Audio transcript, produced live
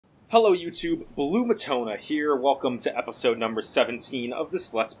Hello YouTube, Blue Matona here. Welcome to episode number 17 of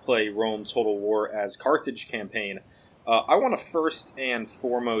this Let's Play Rome Total War as Carthage campaign. I want to first and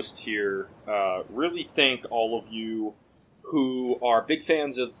foremost here really thank all of you who are big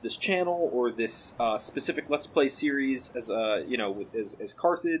fans of this channel or this specific Let's Play series as as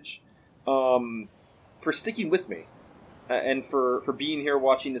Carthage, for sticking with me. And for being here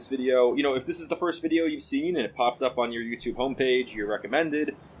watching this video. You know, if this is the first video you've seen and it popped up on your YouTube homepage, you're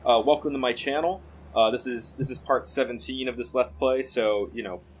recommended, welcome to my channel. This is part 17 of this Let's Play, so, you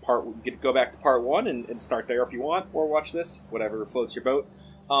know, you could go back to part 1 and start there if you want, or watch this, whatever floats your boat.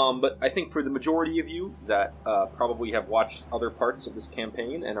 But I think for the majority of you that probably have watched other parts of this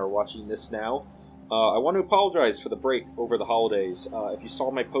campaign and are watching this now, I want to apologize for the break over the holidays. If you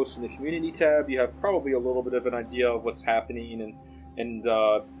saw my post in the community tab, you have probably a little bit of an idea of what's happening,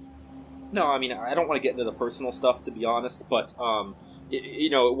 no, I mean, I don't want to get into the personal stuff, to be honest, but,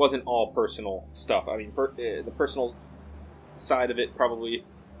 it wasn't all personal stuff. I mean, the personal side of it probably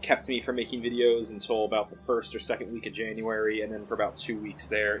kept me from making videos until about the first or second week of January, and then for about 2 weeks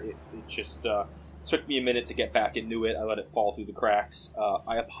there, it just, took me a minute to get back into it. I let it fall through the cracks.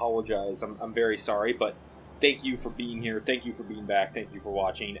 I apologize. I'm very sorry, but thank you for being here. Thank you for being back. Thank you for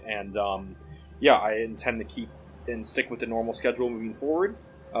watching. And, yeah, I intend to keep and stick with the normal schedule moving forward.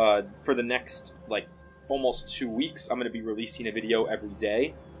 For the next, almost 2 weeks, I'm going to be releasing a video every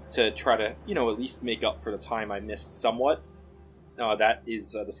day to try to, at least make up for the time I missed somewhat. That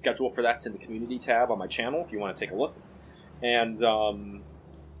is, the schedule for that's in the community tab on my channel if you want to take a look. And,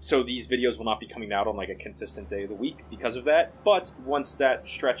 so these videos will not be coming out on a consistent day of the week because of that. But once that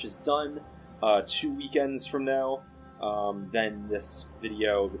stretch is done, 2 weekends from now, then this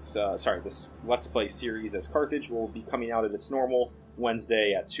video, this Let's Play series as Carthage will be coming out at its normal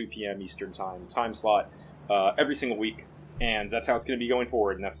Wednesday at 2 p.m. Eastern time slot every single week, and that's how it's going to be going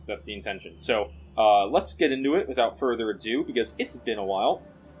forward, and that's the intention. So let's get into it without further ado, because it's been a while,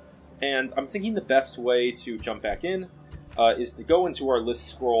 and I'm thinking the best way to jump back in is to go into our list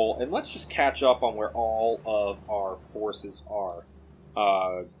scroll, and let's just catch up on where all of our forces are.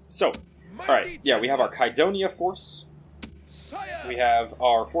 Alright, yeah, we have our Kydonia force. We have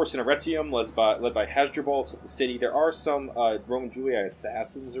our force in Arretium, led by Hasdrubal, took the city. There are some Roman Julii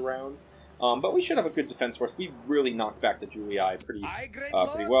assassins around, but we should have a good defense force. We've really knocked back the Julii pretty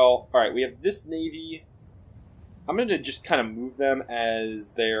well. Alright, we have this navy. I'm going to just kind of move them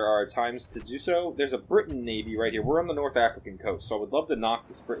as there are times to do so. There's a Briton navy right here. We're on the North African coast, so I would love to knock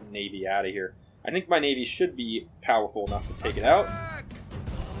this Briton navy out of here. I think my navy should be powerful enough to take it out.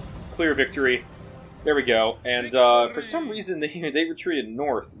 Clear victory. There we go. And for some reason, they retreated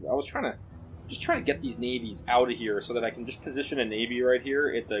north. I was trying to get these navies out of here so that I can just position a navy right here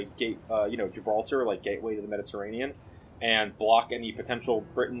at the gate, Gibraltar, gateway to the Mediterranean, and block any potential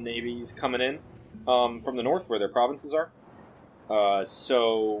Briton navies coming in. From the north, where their provinces are.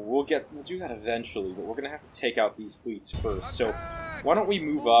 So we'll do that eventually, but we're going to have to take out these fleets first. So why don't we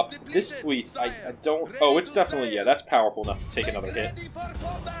move up? This fleet, I don't... Oh, it's definitely, yeah, that's powerful enough to take another hit.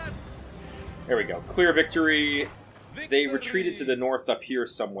 There we go. Clear victory. They retreated to the north up here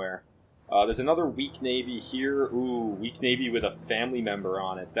somewhere. There's another weak navy here. Ooh, weak navy with a family member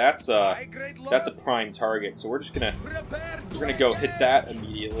on it. That's a prime target. So we're gonna go hit that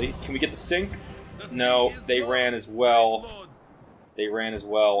immediately. Can we get the sink? No, they ran as well. They ran as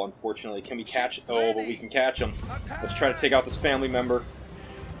well, unfortunately. Can we catch? Oh, but we can catch them. Let's try to take out this family member.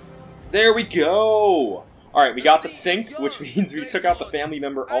 There we go! Alright, we got the sink, which means we took out the family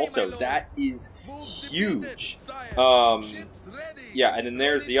member also. That is huge. Yeah, and then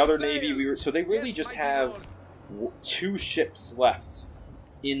there's the other navy. So they really just have 2 ships left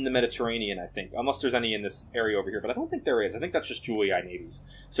in the Mediterranean, I think. Unless there's any in this area over here, but I don't think there is. I think that's just Julii navies.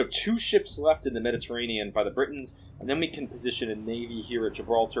 So 2 ships left in the Mediterranean by the Britons, and then we can position a navy here at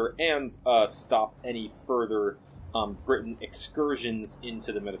Gibraltar and stop any further Briton excursions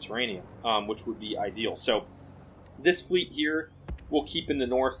into the Mediterranean, which would be ideal. So this fleet here we'll keep in the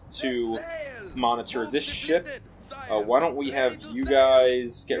north to monitor this ship. Why don't we have you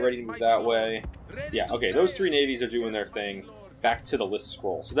guys get ready to move that way? Yeah, okay, those 3 navies are doing their thing. Back to the list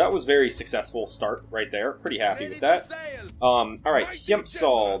scroll. So that was very successful start right there. Pretty happy with that. Alright,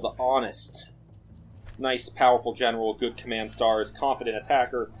 Hiempsal, the Honest. Nice, powerful general, good command stars, confident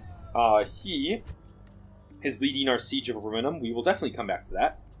attacker. He is leading our siege of Ariminum. We will definitely come back to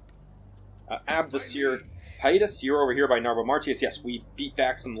that. Abdasir, Hiatus, you're over here by Narbo Martius. Yes, we beat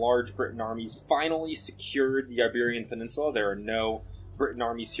back some large Briton armies, finally secured the Iberian Peninsula. There are no Briton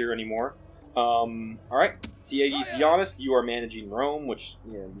armies here anymore. Alright, Diegues the Honest, you are managing Rome, which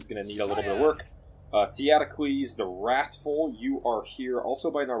is going to need a little bit of work. Theodocles the Wrathful, you are here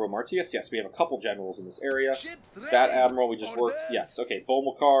also by Narbomartius. Yes, we have a couple generals in this area. That admiral we just worked. Yes, okay.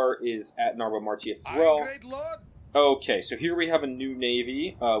 Bomilcar is at Narbomartius as well. Okay, so here we have a new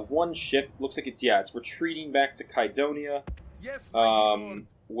navy. One ship. Looks like it's retreating back to Kydonia.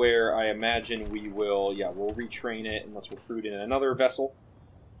 Where I imagine we will, we'll retrain it and let's recruit in another vessel.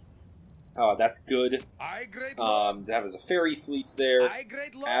 That's good. To have as a ferry fleets there.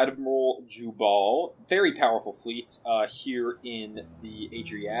 Admiral Jubal, very powerful fleet here in the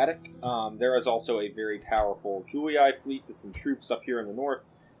Adriatic. There is also a very powerful Julii fleet with some troops up here in the north.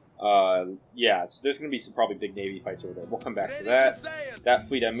 So there's going to be some probably big navy fights over there. We'll come back to that. That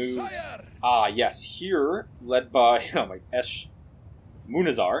fleet I moved. Yes, here, led by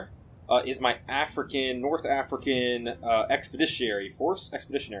Munazar, is my North African expeditionary force.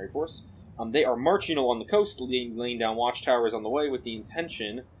 They are marching along the coast, laying down watchtowers on the way with the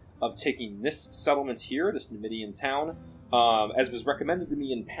intention of taking this settlement here, this Numidian town. As was recommended to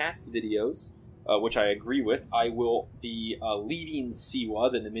me in past videos, which I agree with, I will be leaving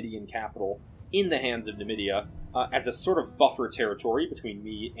Siwa, the Numidian capital, in the hands of Numidia as a sort of buffer territory between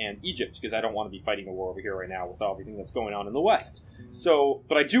me and Egypt, because I don't want to be fighting a war over here right now with everything that's going on in the west.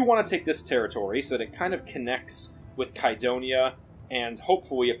 But I do want to take this territory so that it kind of connects with Kydonia and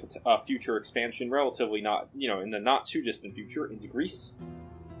hopefully a future expansion, relatively in the not too distant future, into Greece.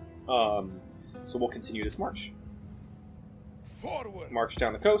 So we'll continue this march. Forward. March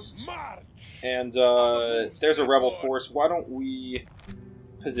down the coast. March. And there's a rebel force. Why don't we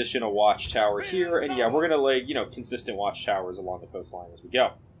position a watchtower here? And we're going to lay, consistent watchtowers along the coastline as we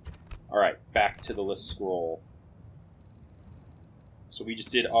go. Alright, back to the list scroll. So we just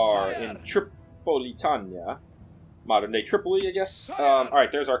did our in Tripolitania. Modern-day Tripoli, I guess.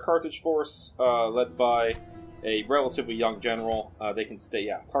 Alright, there's our Carthage force, led by a relatively young general. They can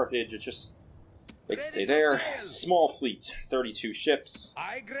stay, Carthage, they can stay there. Small fleet, 32 ships.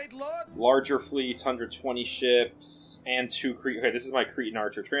 Larger fleet, 120 ships, and 2 Crete. Okay, this is my Cretan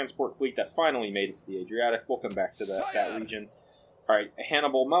Archer transport fleet that finally made it to the Adriatic. We'll come back to that region. Alright,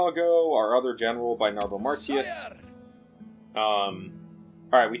 Hannibal Malago, our other general by Narbomartius.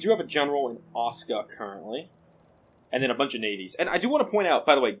 Alright, we do have a general in Osca currently. And then a bunch of navies. And I do want to point out,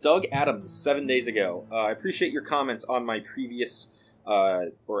 by the way, Doug Adams, 7 days ago. I appreciate your comment on my previous,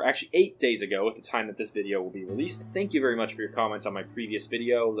 or actually 8 days ago at the time that this video will be released. Thank you very much for your comment on my previous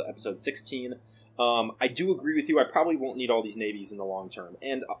video, episode 16. I do agree with you. I probably won't need all these navies in the long term.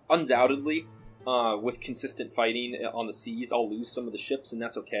 And undoubtedly, with consistent fighting on the seas, I'll lose some of the ships, and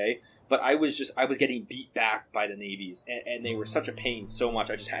that's okay. But I was getting beat back by the navies, and they were such a pain so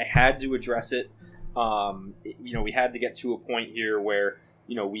much. I had to address it. We had to get to a point here where,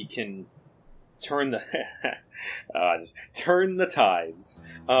 we can turn the turn the tides.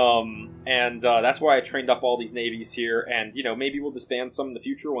 That's why I trained up all these navies here, and, maybe we'll disband some in the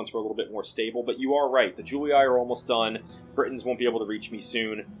future once we're a little bit more stable, but you are right. The Julii are almost done. Britons won't be able to reach me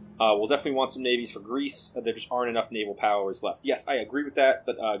soon. We'll definitely want some navies for Greece. There just aren't enough naval powers left. Yes, I agree with that,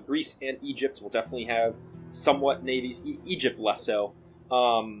 but Greece and Egypt will definitely have somewhat navies. Egypt less so.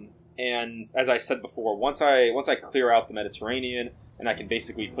 And as I said before, once I clear out the Mediterranean, and I can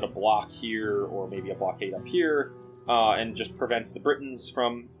basically put a block here, or maybe a blockade up here, and just prevents the Britons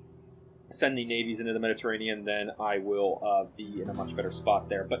from sending navies into the Mediterranean, then I will be in a much better spot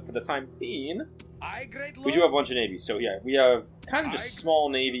there. But for the time being, we do have a bunch of navies. So we have kind of just small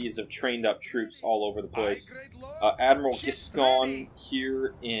navies of trained up troops all over the place. Admiral Giscon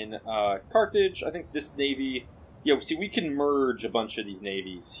here in Carthage. I think this navy... see, we can merge a bunch of these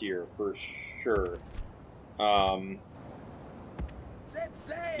navies here, for sure. We're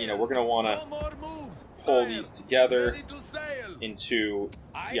going to want to pull these together into,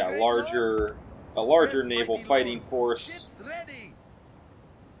 a larger naval fighting force.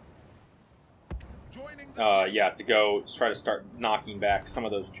 To try to start knocking back some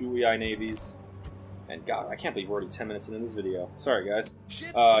of those Julii navies. And God, I can't believe we're already 10 minutes into this video. Sorry, guys.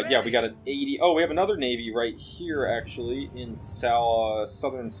 We got an 80... Oh, we have another navy right here, actually, in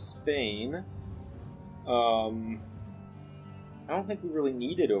southern Spain. I don't think we really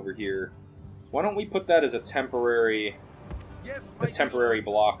need it over here. Why don't we put that as a temporary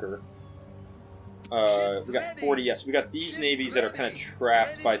blocker? We got 40, yes. We got these navies that are kind of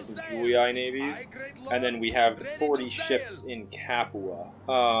trapped by some Julii navies. And then we have the 40 ships in Capua.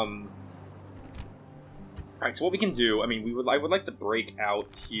 Alright, so what we can do, I would like to break out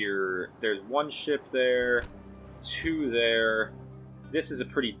here. There's 1 ship there, 2 there. This is a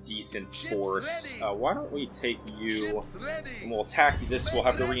pretty decent force. Why don't we take you, and we'll attack this, we'll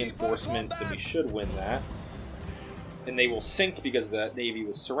have the reinforcements, and we should win that. and they will sink because the navy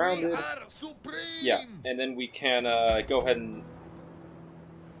was surrounded. Yeah, and then we can go ahead and...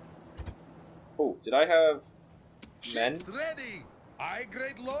 Oh, did I have men? Ready. Aye,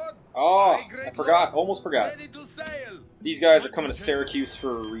 great lord. Oh, Aye, great I forgot. lord. Almost forgot. Ready to sail. These guys are coming to Syracuse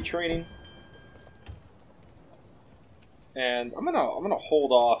for retraining. And I'm gonna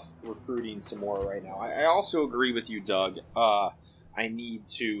hold off recruiting some more right now. I also agree with you, Doug. I need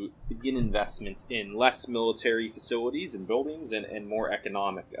to begin investment in less military facilities and buildings and more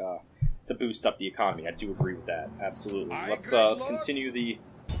economic to boost up the economy. I do agree with that. Absolutely. Let's continue the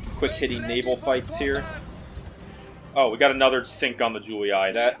quick hitting naval fights here. Oh, we got another sink on the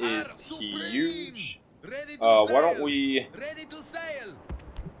Julii. That is huge. Why don't we... Ready to sail.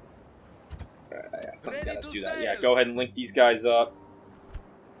 Yeah, something gotta do that. Yeah, go ahead and link these guys up.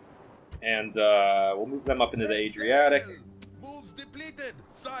 And we'll move them up into the Adriatic. Moves depleted,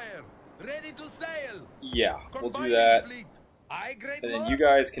 sire. Ready to sail. Yeah, we'll do that. And then you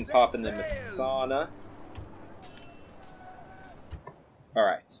guys can pop in the Messana.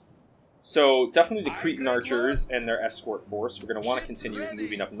 Alright. So, definitely the Cretan archers and their escort force. We're going to want to continue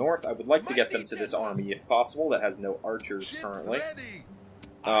moving up north. I would like to get them to this army if possible that has no archers currently.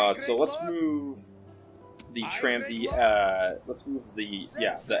 So let's move the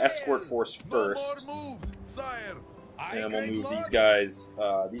the escort force first. And then we'll move these guys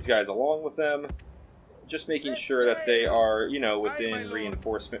along with them. Just making sure that they are, you know, within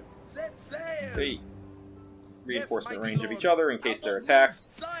reinforcement range of each other in case they're attacked.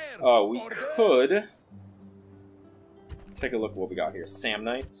 We could take a look at what we got here.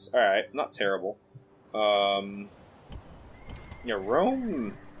 Samnites. Alright, not terrible. Yeah,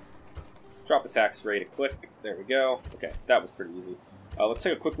 Rome. Drop the tax rate a click. There we go. Okay, that was pretty easy. Let's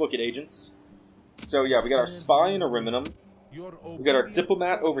take a quick look at agents. So yeah, we got our spy in Ariminum. We got our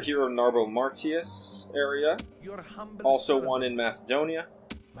diplomat over here in Narbo Martius area. Also one in Macedonia.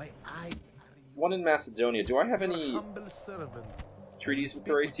 One in Macedonia. Do I have any treaties with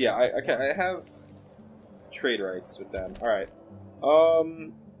Thrace? Yeah, I have trade rights with them. Alright.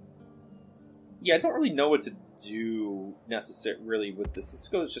 Yeah, I don't really know what to do necessarily with this. Let's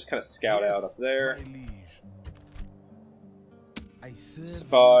go just kind of scout out up there.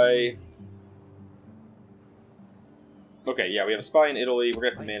 Spy. Okay, yeah, we have a spy in Italy. We're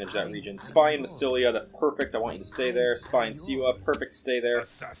going to have to manage that region. Spy in Massilia, that's perfect. I want you to stay there. Spy in Siwa, perfect, stay there.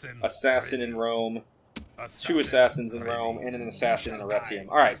 Assassin in Rome. 2 assassins in Rome, and an assassin in Arretium.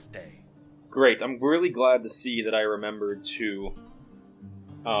 Alright. Great. I'm really glad to see that I remembered to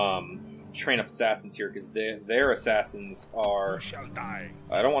train up assassins here, because their assassins are...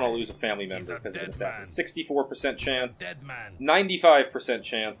 I don't want to lose a family member because of an assassin. 64% chance, 95%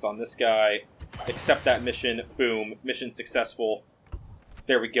 chance on this guy. Accept that mission. Boom. Mission successful.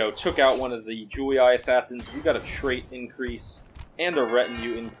 There we go. Took out one of the Julii assassins. We got a trait increase and a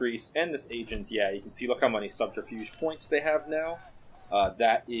retinue increase. And this agent, yeah, you can see, look how many subterfuge points they have now.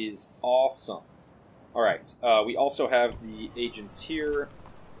 That is awesome. Alright, we also have the agents here.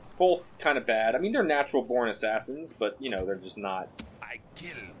 Both kind of bad. I mean, they're natural-born assassins, but, you know, they're just not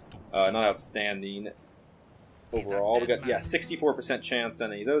outstanding overall. We got, yeah, 64% chance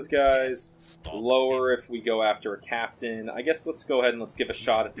on any of those guys. Lower if we go after a captain. I guess let's go ahead and let's give a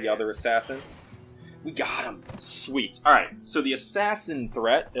shot at the other assassin. We got him. Sweet. Alright, so the assassin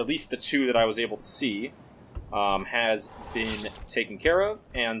threat, at least the 2 that I was able to see, has been taken care of,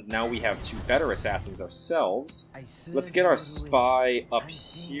 and now we have 2 better assassins ourselves. Let's get our spy up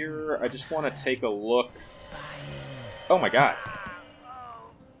here. I just want to take a look. Oh my god.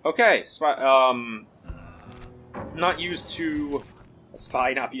 Okay, spy, not used to a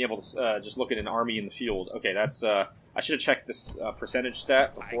spy not being able to just look at an army in the field. Okay, that's, I should have checked this percentage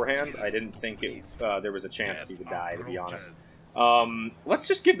stat beforehand. I didn't think there was a chance he would die, to be honest. Let's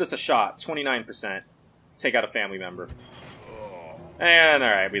just give this a shot. 29%. Take out a family member. And,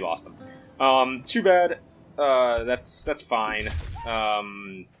 alright, we lost him. Too bad. That's fine.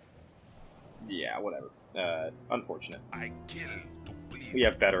 Yeah, whatever. Unfortunate. We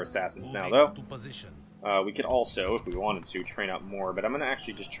have better assassins now, though. We could also, if we wanted to, train up more, but I'm going to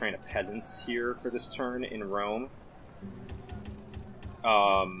actually just train a peasant here for this turn in Rome.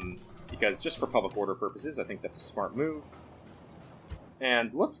 Because just for public order purposes, I think that's a smart move.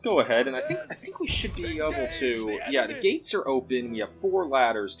 And let's go ahead, and I think we should be able to... Yeah, the gates are open, we have 4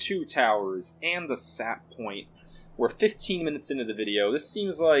 ladders, 2 towers, and the sap point. We're 15 minutes into the video. This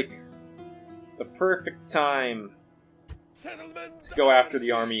seems like the perfect time to go after the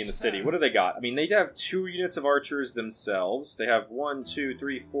army in the city. What do they got? I mean, they have 2 units of archers themselves. They have 4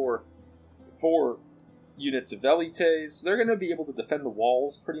 units of velites. They're going to be able to defend the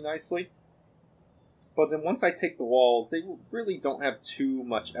walls pretty nicely. But then once I take the walls, they really don't have too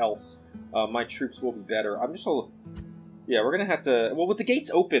much else. My troops will be better. I'm just a little... Yeah, we're gonna have to... Well, with the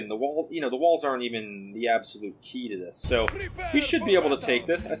gates open, the walls aren't even the absolute key to this. So we should be able to take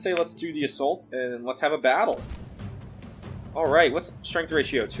this. I say let's do the assault, and let's have a battle. Alright, what's strength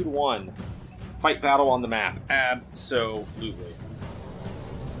ratio? 2 to 1. Fight battle on the map. Absolutely.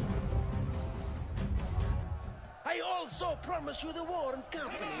 I also promise you the warm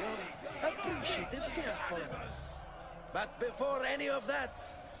company of appreciative campfires. But before any of that,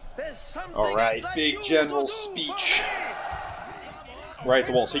 there's something Alright, like big general speech. Right at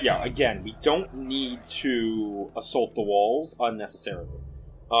the wall. So yeah, again, we don't need to assault the walls unnecessarily.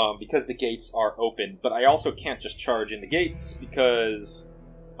 Because the gates are open. But I also can't just charge in the gates because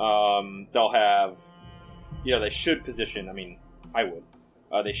they'll have... You know, they should position, I mean, I would.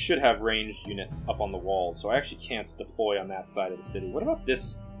 They should have ranged units up on the walls, so I actually can't deploy on that side of the city. What about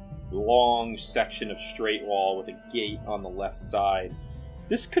this long section of straight wall with a gate on the left side?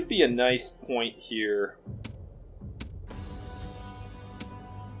 This could be a nice point here.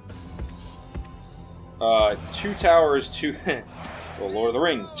 Two towers, two... well, Lord of the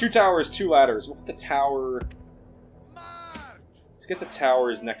Rings. 2 towers, 2 ladders. We'll put the tower... Let's get the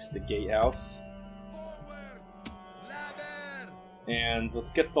towers next to the gatehouse. And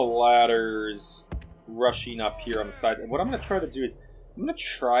let's get the ladders rushing up here on the sides. And what I'm going to try to do is, I'm going to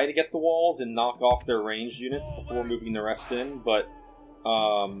try to get the walls and knock off their ranged units before moving the rest in. But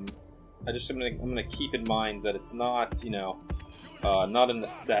I'm going to keep in mind that it's not, you know, not a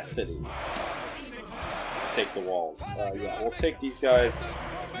necessity to take the walls. Yeah, we'll take these guys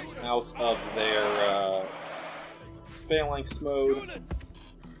out of their phalanx mode.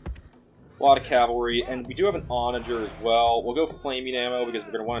 A lot of cavalry, and we do have an onager as well. We'll go flaming ammo because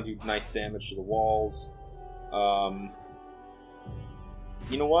we're going to want to do nice damage to the walls.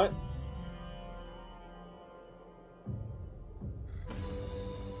 You know what?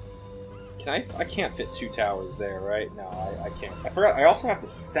 I can't fit 2 towers there, right? No, I can't. I forgot, I also have the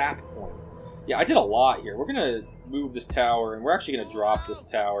sap point. Yeah, I did a lot here. We're going to move this tower, and we're actually going to drop this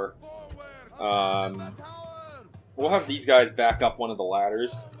tower. We'll have these guys back up one of the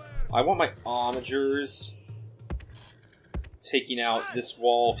ladders. I want my onagers taking out this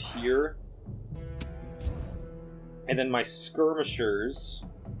wall here. And then my skirmishers...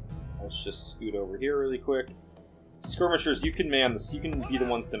 Let's just scoot over here really quick. Skirmishers, you can man this. You can be the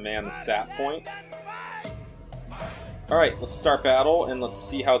ones to man the sap point. Alright, let's start battle and let's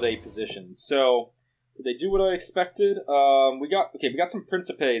see how they position. So, did they do what I expected? We got some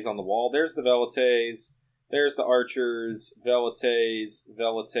Principes on the wall. There's the Velites. There's the archers, Velites.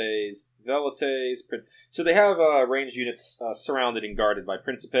 So they have ranged units surrounded and guarded by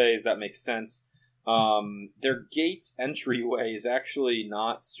Principes. That makes sense. Their gate entryway is actually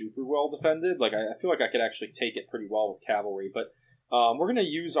not super well defended. Like I feel like I could actually take it pretty well with cavalry. But we're going to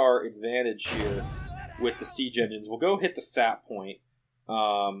use our advantage here with the siege engines. We'll go hit the sap point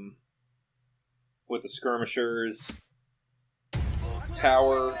with the skirmishers.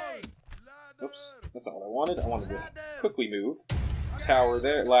 Tower. Oops, that's not what I wanted. I wanted to quickly move. Tower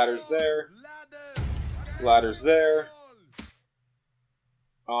there, ladders there. Ladders there.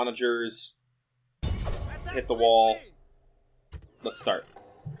 Onagers. Hit the wall. Let's start.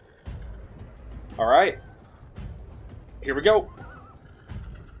 Alright. Here we go.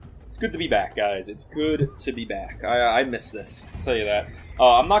 It's good to be back, guys. It's good to be back. I miss this, I'll tell you that.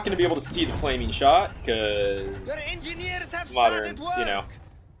 I'm not going to be able to see the flaming shot, because modern, you know,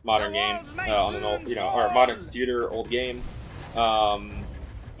 modern game, on an old, you know, or modern computer, old game.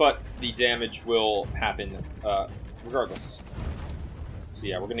 But the damage will happen regardless. So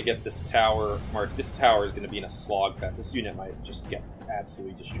yeah, we're going to get this tower marked. This tower is going to be in a slogfest. This unit might just get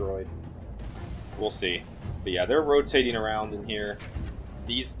absolutely destroyed. We'll see. But yeah, they're rotating around in here.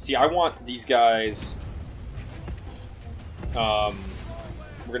 See, I want these guys... we're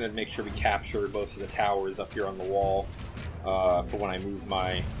going to make sure we capture both of the towers up here on the wall for when I move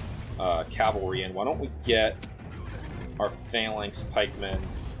my cavalry in. Why don't we get our phalanx pikemen?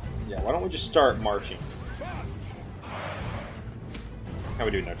 Yeah, why don't we just start marching? How are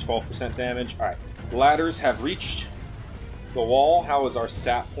we doing now? 12% damage? Alright. Ladders have reached the wall. How is our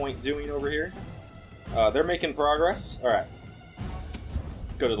sap point doing over here? They're making progress. Alright.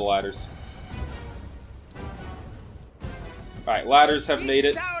 Let's go to the ladders. Alright, ladders have made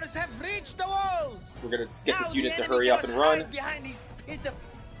it. We're going to get this unit to hurry up and run. The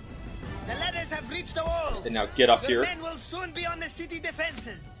ladders have reached the walls. And now get up here. The men will soon be on the city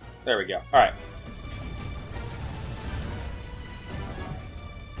defenses. There we go. Alright.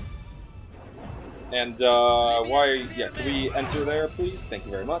 And, can we enter there, please? Thank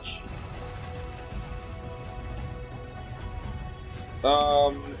you very much.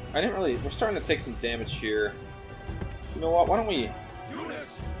 I didn't really... We're starting to take some damage here. You know what? Why don't we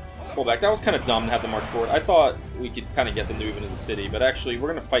pull back? That was kind of dumb to have them march forward. I thought we could kind of get them to move into the city, but actually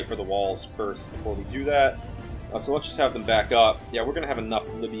we're going to fight for the walls first before we do that. So let's just have them back up. Yeah, we're going to have enough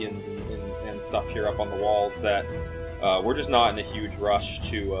Libyans and stuff here up on the walls that we're just not in a huge rush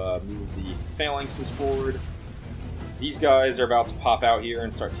to move the phalanxes forward. These guys are about to pop out here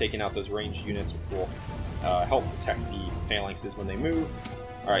and start taking out those ranged units, which will help protect the phalanxes when they move.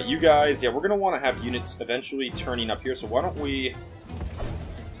 Alright, you guys, yeah, we're going to want to have units eventually turning up here, so why don't we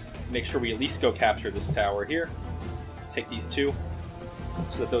make sure we at least go capture this tower here. Take these two,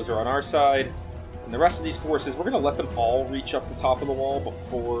 so that those are on our side. And the rest of these forces, we're going to let them all reach up the top of the wall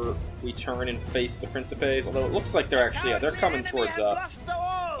before we turn and face the Principes, although it looks like they're actually, yeah, they're coming towards us.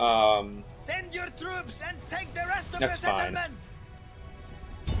 Send your troops and take the rest of That's the fine. settlement.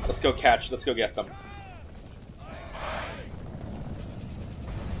 Let's go get them.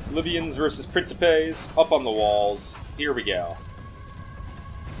 Libyans versus Principes, up on the walls. Here we go.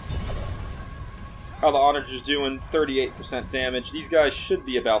 How the onagers doing? 38% damage. These guys should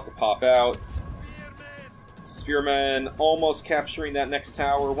be about to pop out. Spearmen almost capturing that next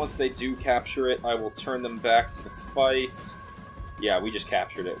tower. Once they do capture it, I will turn them back to the fight. Yeah, we just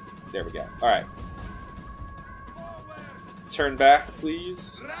captured it. There we go. Alright. Turn back,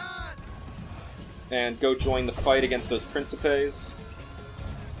 please. And go join the fight against those Principes.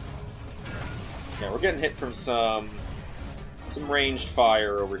 Yeah, we're getting hit from some ranged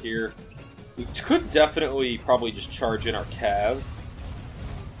fire over here. We could definitely probably just charge in our cav.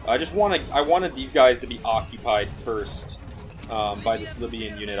 I wanted these guys to be occupied first by this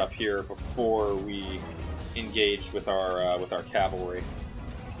Libyan unit up here before we engaged with our cavalry.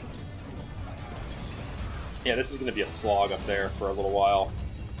 Yeah, this is going to be a slog up there for a little while.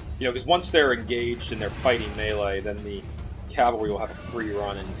 You know, because once they're engaged and they're fighting melee, then the cavalry will have a free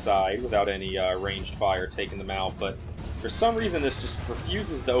run inside without any ranged fire taking them out. But for some reason, this just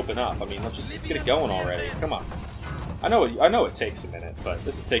refuses to open up. I mean, let's get it going already. Come on. I know it takes a minute, but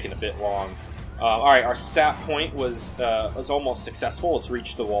this is taking a bit long. All right, our sap point was almost successful. It's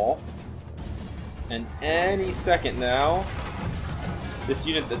reached the wall, and any second now, this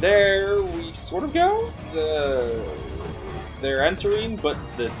unit there we sort of go. They're entering, but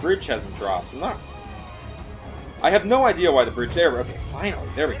the bridge hasn't dropped. I have no idea why the bridge there. Okay, finally,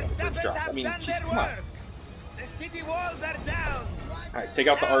 there we go. The bridge dropped. I mean, jeez, come on. The city walls are down. All right, take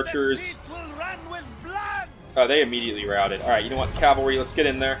out the archers. The streets will run with blood. They immediately routed. All right, you know what, cavalry, let's get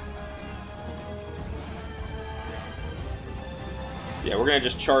in there. Yeah, we're gonna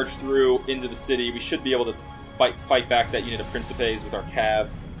just charge through into the city. We should be able to fight back that unit of Principes with our cav.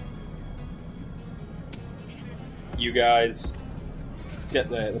 You guys, let's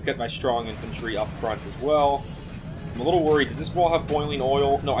get my strong infantry up front as well. I'm a little worried. Does this wall have boiling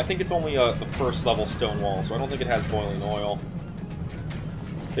oil? No, I think it's only the first level stone wall, so I don't think it has boiling oil.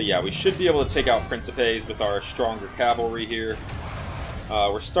 But yeah, we should be able to take out Principes with our stronger cavalry here.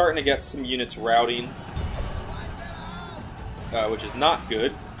 We're starting to get some units routing, which is not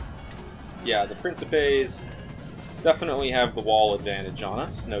good. Yeah, the Principes definitely have the wall advantage on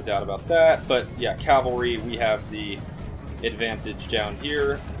us, no doubt about that. But yeah, cavalry, we have the advantage down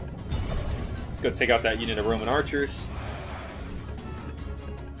here. Let's go take out that unit of Roman archers.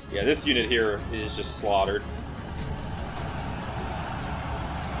 Yeah, this unit here is just slaughtered.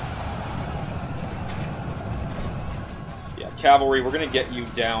 Yeah, cavalry, we're going to get you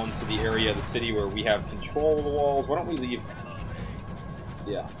down to the area of the city where we have control of the walls. Why don't we leave...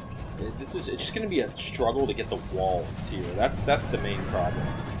 Yeah. It's just going to be a struggle to get the walls here. That's the main problem.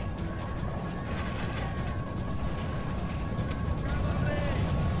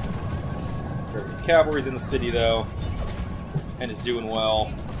 Cavalry's in the city though, and is doing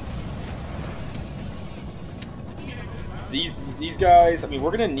well. These guys, I mean,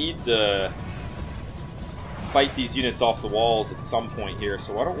 we're gonna need to fight these units off the walls at some point here.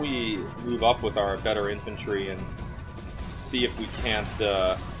 So why don't we move up with our better infantry and see if we can't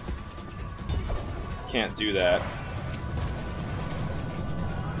do that.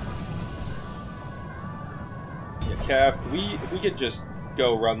 Yeah, Cav, if we could just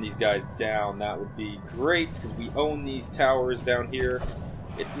go run these guys down, that would be great, because we own these towers down here.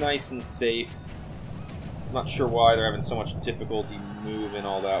 It's nice and safe. I'm not sure why they're having so much difficulty moving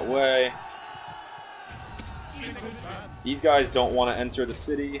all that way. These guys don't want to enter the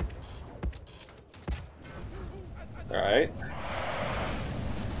city. Alright.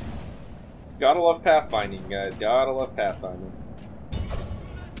 Gotta love pathfinding, guys. Gotta love pathfinding.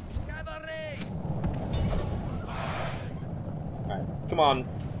 Alright, come on,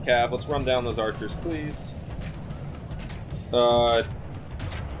 Cav. Let's run down those archers, please.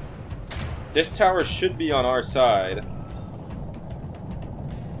 This tower should be on our side.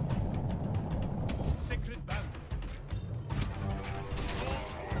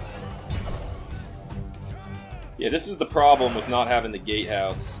 Yeah, this is the problem with not having the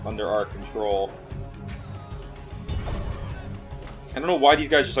gatehouse under our control. I don't know why these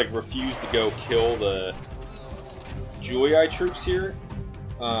guys just like refuse to go kill the Julii troops here.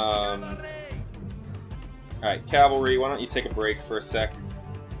 Alright, cavalry, why don't you take a break for a sec?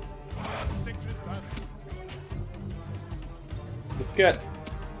 Let's get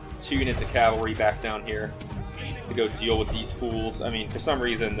 2 units of cavalry back down here to go deal with these fools. I mean, for some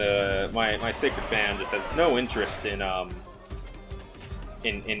reason, my sacred band just has no interest in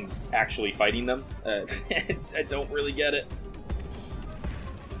actually fighting them. I don't really get it.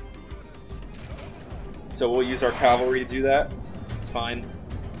 So we'll use our cavalry to do that. It's fine.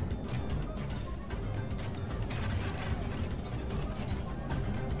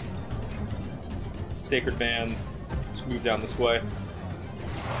 Sacred bands, just move down this way.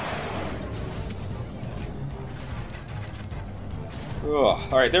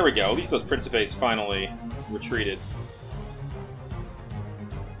 Alright, there we go. At least those Principes finally retreated.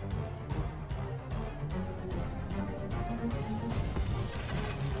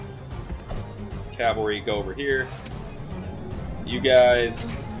 Cavalry, go over here. You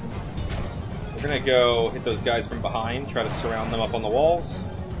guys, we're gonna go hit those guys from behind, try to surround them up on the walls.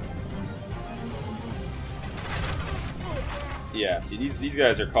 Yeah, see, these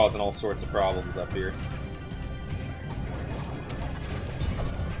guys are causing all sorts of problems up here.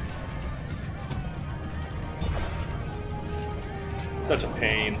 Such a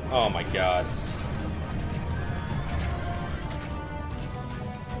pain. Oh my god.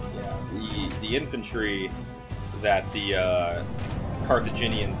 Yeah, the infantry that the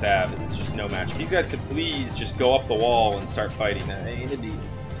Carthaginians have is just no match. If these guys could please just go up the wall and start fighting. It'd be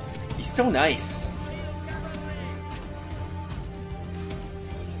so nice.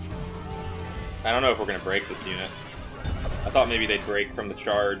 I don't know if we're going to break this unit. I thought maybe they'd break from the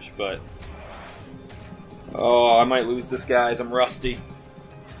charge, but... Oh, I might lose this, guys. I'm rusty.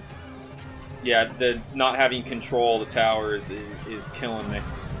 Yeah, the not having control of the towers is killing me.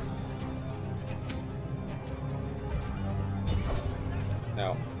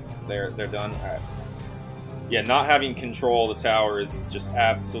 No. They're done? Alright. Yeah, not having control of the towers is just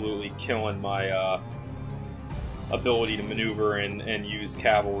absolutely killing my ability to maneuver and use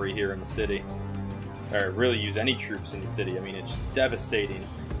cavalry here in the city. Or really use any troops in the city. I mean, it's just devastating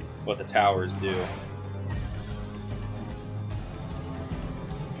what the towers do.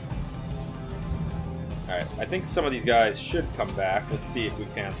 Alright, I think some of these guys should come back. Let's see if we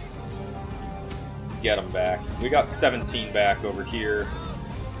can't get them back. We got 17 back over here.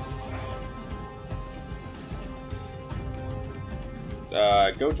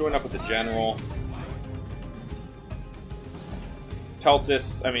 Go join up with the general.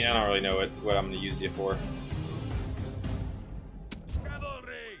 Peltis, I mean, I don't really know what I'm going to use you for.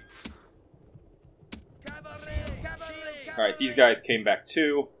 Alright, these guys came back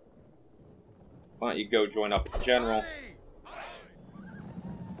too. Why don't you go join up with the general?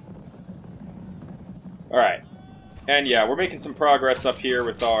 Alright. And yeah, we're making some progress up here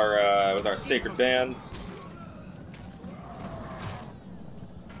with our sacred bands.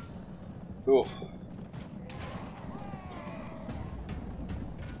 Ooh.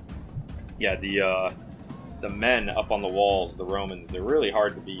 Yeah, the men up on the walls, the Romans, they're really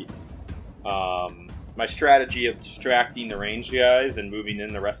hard to beat. My strategy of distracting the ranged guys and moving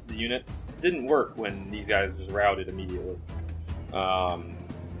in the rest of the units didn't work when these guys just routed immediately.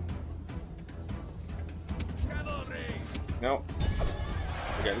 No.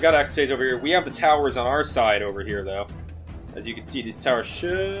 Okay, we got Achates over here. We have the towers on our side over here, though. As you can see, these towers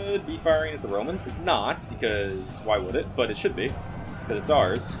should be firing at the Romans. It's not, because why would it? But it should be, because it's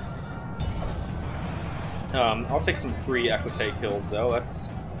ours. I'll take some free Equite kills, though.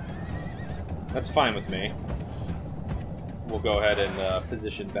 That's fine with me. We'll go ahead and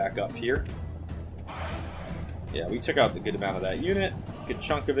position back up here. Yeah, we took out the good amount of that unit. Good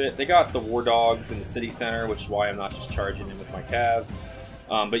chunk of it. They got the war dogs in the city center, which is why I'm not just charging in with my cav.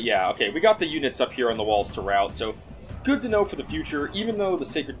 But yeah, okay, we got the units up here on the walls to rout, so good to know for the future. Even though the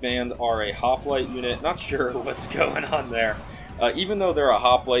Sacred Band are a hoplite unit, not sure what's going on there. Even though they're a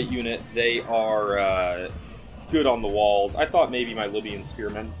hoplite unit, they are good on the walls. I thought maybe my Libyan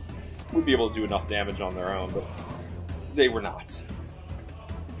spearmen would be able to do enough damage on their own, but they were not.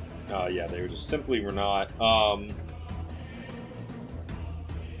 Yeah, they just simply were not.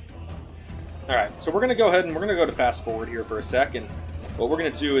 Alright, so we're going to go ahead and we're going to go to fast forward here for a second. What we're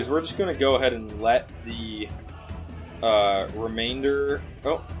going to do is we're just going to go ahead and let the remainder...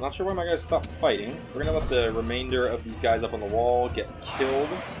 Oh, not sure when my guys stop fighting. We're gonna let the remainder of these guys up on the wall get killed.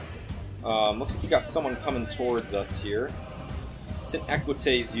 Looks like we got someone coming towards us here. It's an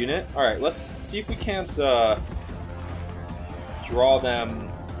Equites unit. Alright, let's see if we can't draw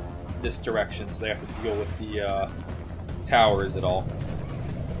them this direction so they have to deal with the towers at all.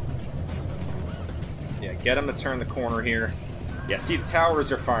 Yeah, get them to turn the corner here. Yeah, see, the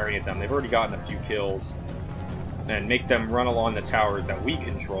towers are firing at them. They've already gotten a few kills. And make them run along the towers that we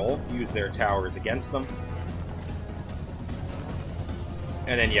control. Use their towers against them.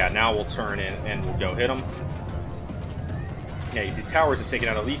 And then, yeah, now we'll turn in and we'll go hit them. Yeah, you see, towers have taken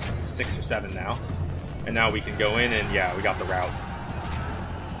out at least 6 or 7 now. And now we can go in and, yeah, we got the route.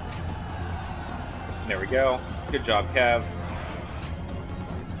 There we go. Good job, Cav.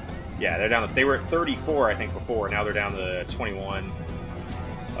 Yeah, they're down to, they were at 34, I think, before. Now they're down to 21,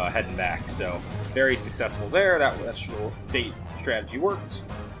 heading back. So, very successful there. That bait strategy worked.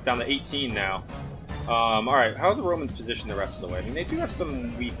 Down to 18 now. Alright, how are the Romans positioned the rest of the way? I mean, they do have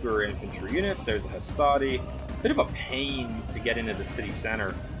some weaker infantry units. There's a Hastati. Bit of a pain to get into the city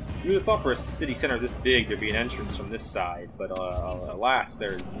center. You would have thought for a city center this big there'd be an entrance from this side, but alas,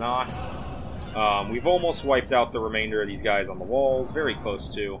 there's not. We've almost wiped out the remainder of these guys on the walls. Very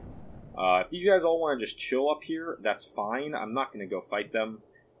close to. If these guys all want to just chill up here, that's fine. I'm not going to go fight them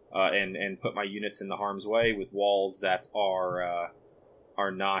and put my units in the harm's way with walls that are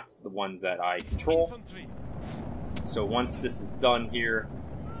not the ones that I control. So once this is done here,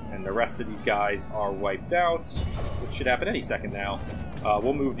 and the rest of these guys are wiped out, which should happen any second now,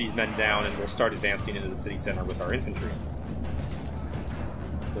 we'll move these men down and we'll start advancing into the city center with our infantry.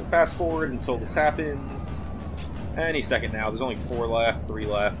 So fast forward until this happens. Any second now. There's only 4 left, 3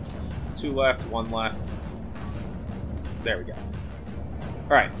 left, 2 left, 1 left. There we go.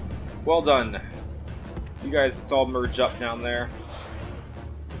 Alright. Well done. You guys, it's all merged up down there.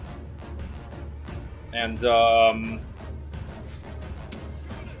 And,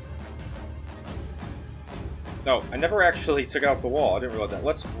 no, I never actually took out the wall. I didn't realize that.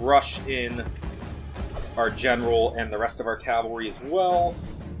 Let's rush in our general and the rest of our cavalry as well.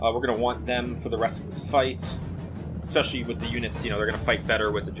 We're going to want them for the rest of this fight. Especially with the units, you know, they're going to fight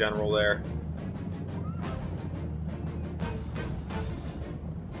better with the general there.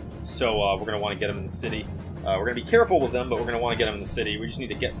 So we're going to want to get them in the city. We're going to be careful with them, but we're going to want to get them in the city. We just need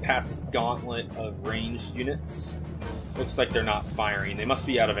to get past this gauntlet of ranged units. Looks like they're not firing. They must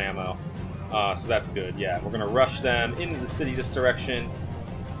be out of ammo. So that's good. Yeah, we're going to rush them into the city this direction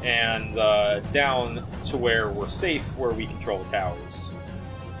and down to where we're safe, where we control the towers.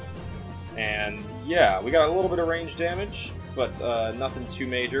 And yeah, we got a little bit of range damage, but nothing too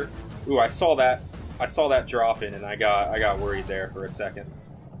major. Ooh, I saw that drop in, and I got worried there for a second.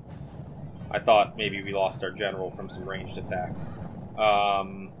 I thought maybe we lost our general from some ranged attack.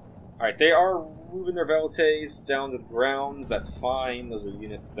 Alright, they are moving their velites down to the grounds. That's fine. Those are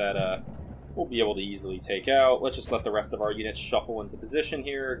units that we'll be able to easily take out. Let's just let the rest of our units shuffle into position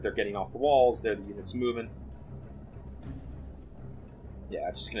here. They're getting off the walls. They're the units moving. Yeah,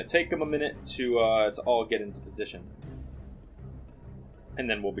 it's just going to take them a minute to all get into position. And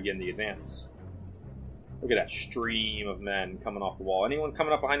then we'll begin the advance. Look at that stream of men coming off the wall. Anyone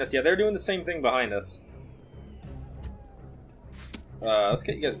coming up behind us? Yeah, they're doing the same thing behind us. Let's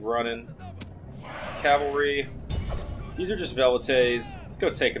get you guys running. Cavalry. These are just velites. Let's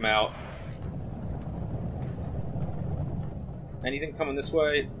go take them out. Anything coming this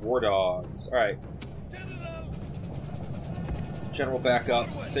way? War dogs. Alright. General back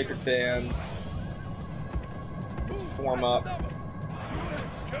up. Sacred Band. Let's form up.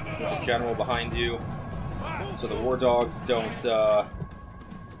 Put the general behind you. So the war dogs don't... I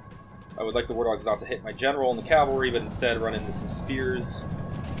would like the war dogs not to hit my general and the cavalry, but instead run into some spears.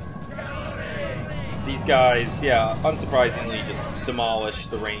 These guys, yeah, unsurprisingly just demolish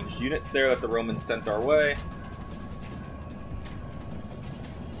the ranged units there that the Romans sent our way.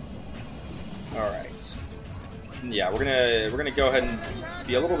 Alright. Yeah, we're gonna go ahead and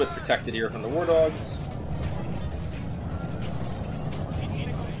be a little bit protected here from the war dogs.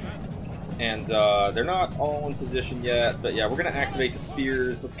 And they're not all in position yet, but yeah, we're gonna activate the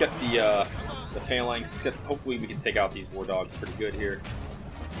spears. Let's get the phalanx. Hopefully we can take out these war dogs pretty good here.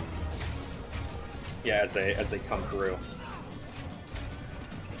 Yeah, as they come through.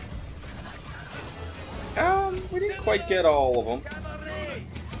 We didn't quite get all of them.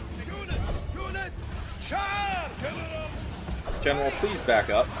 General, please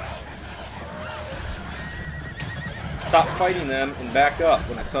back up. Stop fighting them and back up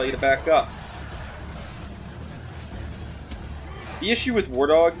when I tell you to back up. The issue with war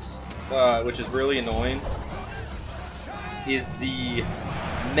dogs, which is really annoying, is the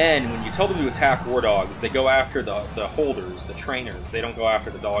men, when you tell them to attack war dogs, they go after the holders, the trainers. They don't go after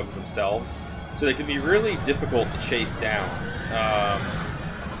the dogs themselves. So they can be really difficult to chase down.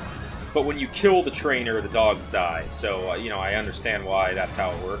 But when you kill the trainer, the dogs die. So, you know, I understand why that's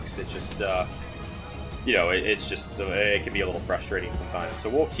how it works. It just, you know, it's just, it can be a little frustrating sometimes. So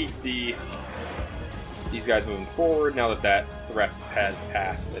we'll keep these guys moving forward now that that threat has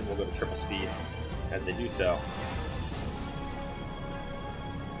passed, and we'll go to triple speed as they do so.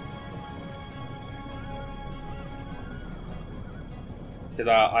 Because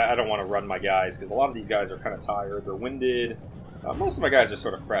I don't want to run my guys, because a lot of these guys are kind of tired, they're winded. Most of my guys are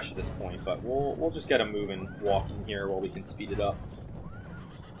sort of fresh at this point, but we'll just get them moving, walking here while we can speed it up.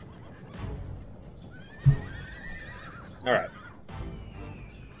 Alright.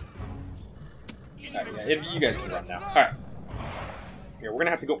 Alright, yeah, you guys can run now. Alright. Here, we're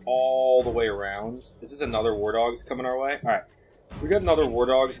gonna have to go all the way around. Is this another war dogs coming our way? Alright. We got another war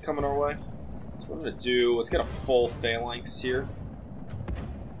dogs coming our way. So what I'm gonna do, let's get a full phalanx here.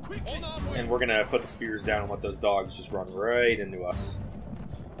 And we're gonna put the spears down and let those dogs just run right into us.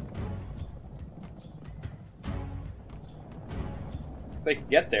 If they can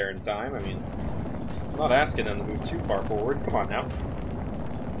get there in time, I mean, I'm not asking them to move too far forward. Come on now.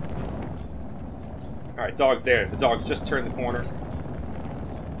 Alright, dogs there. The dogs just turned the corner.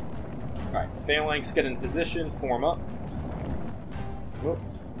 Alright, phalanx get in position, form up.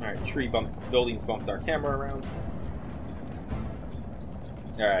 Alright, buildings bumped our camera around.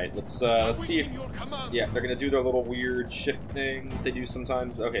 Alright, let's see if... Yeah, they're gonna do their little weird shift thing they do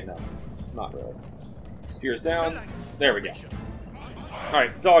sometimes. Okay, no. Not really. Spears down. There we go.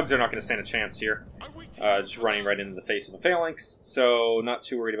 Alright, dogs are not gonna stand a chance here. Just running right into the face of the phalanx, so not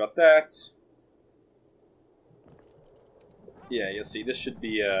too worried about that. Yeah, you'll see, this should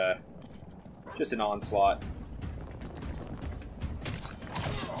be just an onslaught.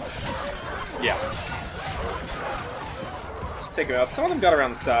 Yeah. Take them out. Some of them got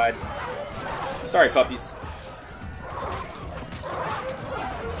around the side. Sorry, puppies.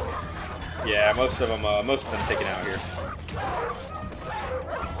 Yeah, most of them taken out here.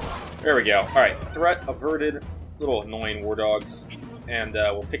 There we go. All right, threat averted. Little annoying war dogs, and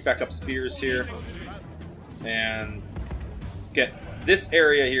we'll pick back up spears here, and let's get this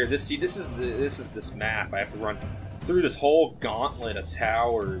area here. This is this map. I have to run through this whole gauntlet of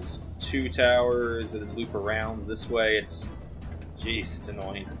towers, 2 towers, and then loop around this way. Jeez, it's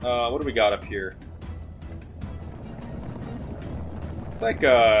annoying. What do we got up here? Looks like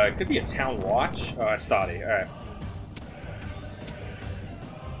it could be a town watch. Oh, Astadi. Alright.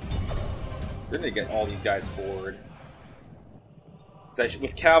 We're gonna get all these guys forward.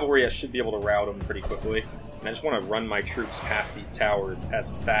 With cavalry, I should be able to rout them pretty quickly. And I just want to run my troops past these towers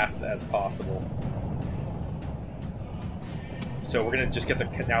as fast as possible. So we're gonna just get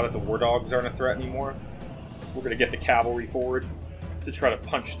now that the war dogs aren't a threat anymore, we're gonna get the cavalry forward to try to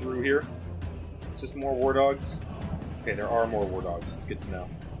punch through here. Just more war dogs. Okay, there are more war dogs. It's good to know.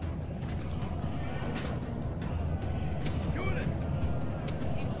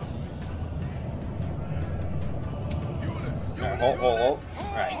 Alright, hold.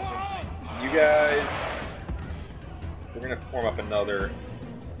 Alright. You guys... We're gonna form up another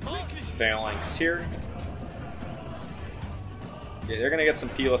phalanx here. Yeah, they're gonna get some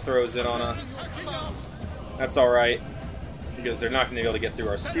Pila throws in on us. That's alright, because they're not gonna be able to get through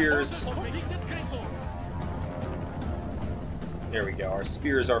our spears. There we go, our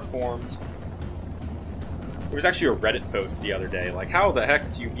spears are formed. There was actually a Reddit post the other day, like, how the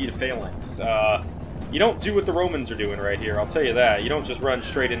heck do you beat a phalanx? You don't do what the Romans are doing right here, I'll tell you that. You don't just run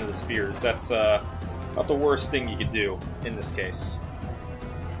straight into the spears. That's not the worst thing you could do in this case.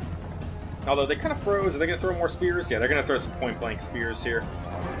 Although they kind of froze. Are they going to throw more spears? Yeah, they're going to throw some point-blank spears here.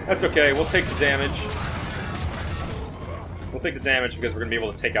 That's okay, we'll take the damage. We'll take the damage because we're going to be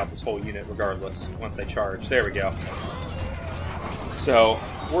able to take out this whole unit regardless once they charge. There we go. So,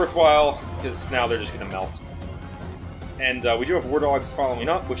 worthwhile, because now they're just going to melt. And we do have war dogs following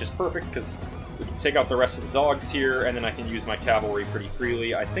up, which is perfect because we can take out the rest of the dogs here, and then I can use my cavalry pretty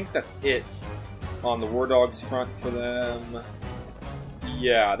freely. I think that's it on the war dogs front for them.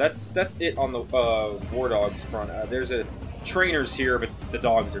 Yeah, that's it on the war dogs front. There's a trainers here, but the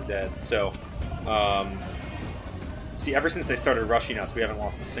dogs are dead. So, see, ever since they started rushing us, we haven't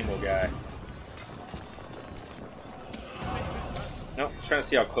lost a single guy. Nope, trying to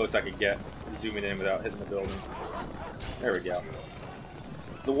see how close I could get to zooming in without hitting the building. There we go.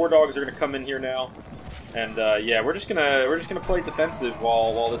 The war dogs are gonna come in here now, and yeah, we're just gonna play defensive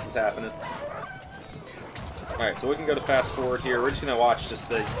while this is happening. All right, so we can go to fast forward here. We're just gonna watch just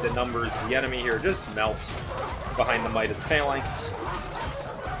the numbers of the enemy here just melt. behind the might of the phalanx.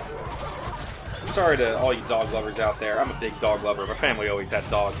 Sorry to all you dog lovers out there. I'm a big dog lover. My family always had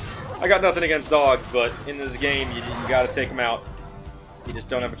dogs. I got nothing against dogs, but in this game, you gotta take them out. You just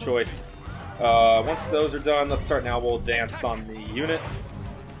don't have a choice. Once those are done, let's start now. We'll advance on the unit.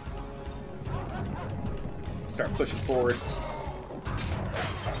 Start pushing forward.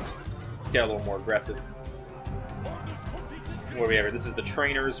 Get a little more aggressive. What do we have here? This is the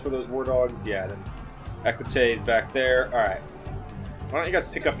trainers for those war dogs. Yeah, then Equite is back there. Alright. Why don't you guys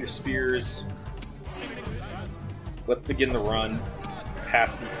pick up your spears? Let's begin the run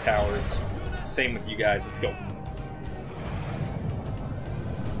past these towers. Same with you guys. Let's go.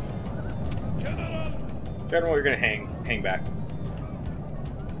 General, you're gonna hang back.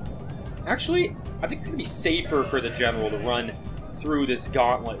 Actually, I think it's gonna be safer for the general to run through this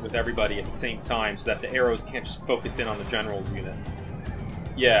gauntlet with everybody at the same time so that the arrows can't just focus in on the general's unit.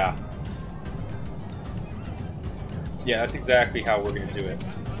 Yeah. Yeah, that's exactly how we're gonna do it.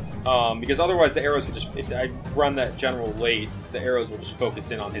 Because otherwise the arrows could just, if I run that general late, the arrows will just focus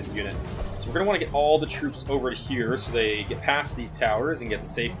in on his unit. So we're going to want to get all the troops over to here so they get past these towers and get to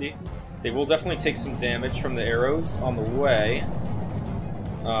safety. They will definitely take some damage from the arrows on the way.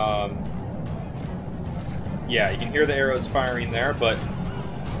 Yeah, you can hear the arrows firing there, but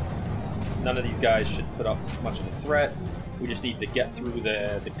none of these guys should put up much of a threat. We just need to get through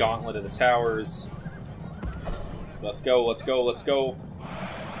the gauntlet of the towers. Let's go, let's go, let's go.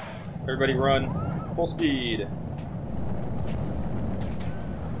 Everybody run. Full speed.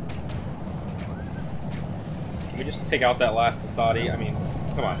 Can we just take out that last Testati? I mean,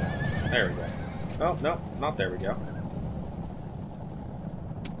 come on. There we go. Oh, no, not there we go.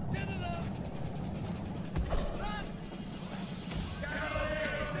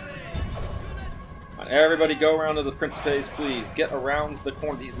 Everybody go around to the Principes, please. Get around the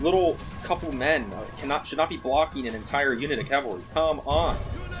corner. These little couple men should not be blocking an entire unit of cavalry. Come on.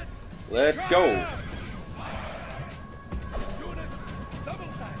 Let's go.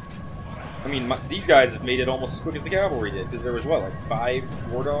 I mean, these guys have made it almost as quick as the cavalry did, because there was, what, like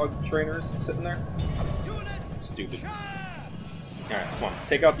 5 war dog trainers sitting there? Stupid. Alright, come on.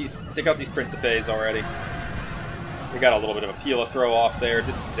 Take out these Principes already. We got a little bit of a Pila throw off there,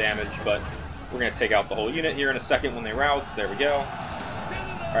 did some damage, but we're going to take out the whole unit here in a second when they rout. There we go.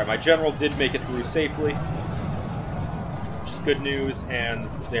 Alright, my general did make it through safely. Good news, and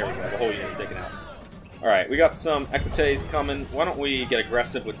there we go, the whole unit's taken out. Alright, we got some Equites coming. Why don't we get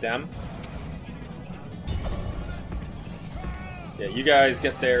aggressive with them? Yeah, you guys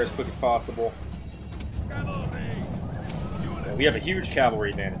get there as quick as possible. Yeah, we have a huge cavalry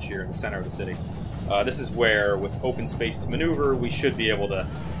advantage here in the center of the city. This is where, with open space to maneuver, we should be able to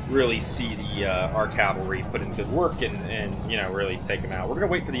really see our cavalry put in good work and you know, really take them out. We're going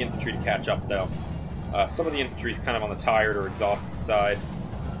to wait for the infantry to catch up, though. Some of the infantry is kind of on the tired or exhausted side.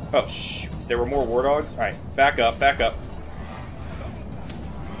 Oh, shoot. There were more war dogs? Alright, back up, back up.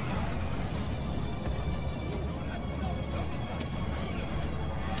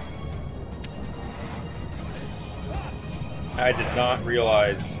 I did not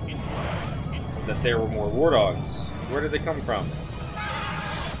realize that there were more war dogs. Where did they come from?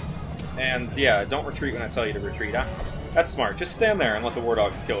 And, yeah, don't retreat when I tell you to retreat, huh? That's smart. Just stand there and let the war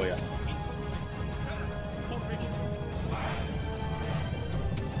dogs kill you.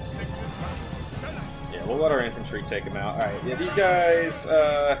 We'll let our infantry take them out. Alright, yeah, these guys,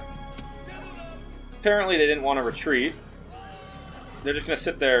 apparently they didn't want to retreat. They're just going to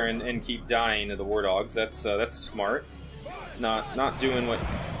sit there and keep dying to the war dogs. That's smart. Not doing what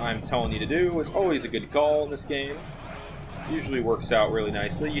I'm telling you to do is always a good call in this game. Usually works out really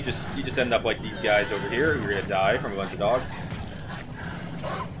nicely. You just end up like these guys over here who are going to die from a bunch of dogs.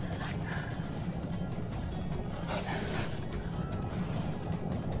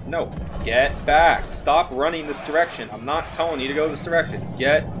 No. Get back. Stop running this direction. I'm not telling you to go this direction.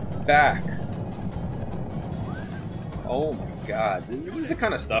 Get back. Oh my god. This is the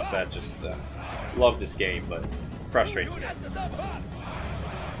kind of stuff that just... love this game, but frustrates me.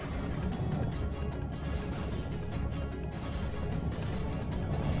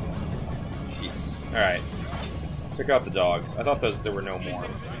 Jeez. Alright. Took out the dogs. I thought there were no more.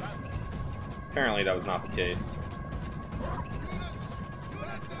 Apparently that was not the case.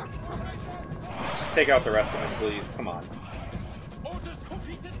 Just take out the rest of them, please. Come on.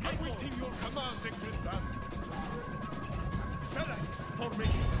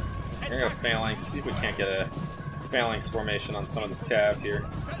 We're gonna phalanx. See if we can't get a phalanx formation on some of this cav here.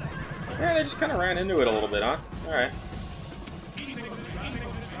 Yeah, they just kind of ran into it a little bit, huh? Alright.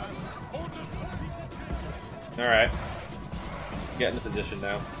 Alright. Get into position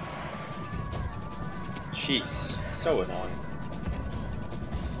now. Jeez, so annoying.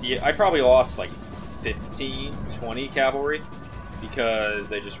 Yeah, I probably lost like 15, 20 cavalry because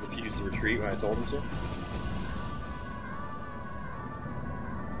they just refused to retreat when I told them to.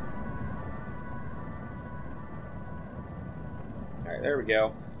 Alright, there we go.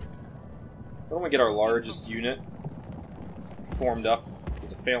 Why don't we get our largest unit formed up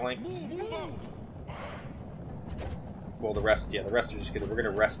as a phalanx? Well, the rest are just gonna, we're gonna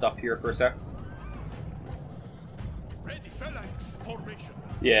rest up here for a sec.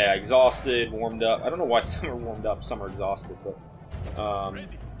 Yeah, exhausted, warmed up. I don't know why some are warmed up, some are exhausted, but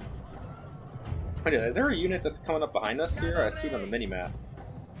wait, is there a unit that's coming up behind us here? I see it on the mini-map.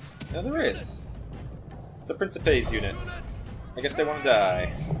 Yeah, there is. It's a Principe's unit. I guess they want to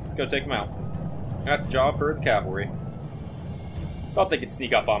die. Let's go take them out. That's a job for the cavalry. Thought they could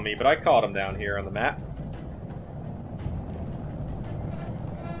sneak up on me, but I caught them down here on the map.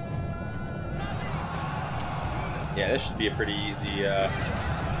 Yeah, this should be a pretty easy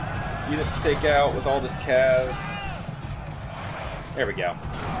unit to take out with all this cav. There we go.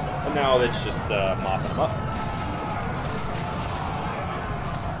 And now it's just mopping them up.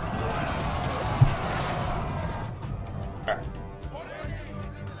 Alright.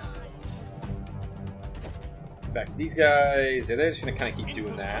 Back to these guys. Yeah, they're just going to kind of keep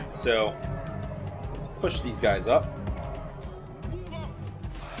doing that. So let's push these guys up.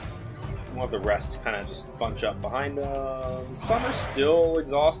 We'll have the rest kind of just bunch up behind them. Some are still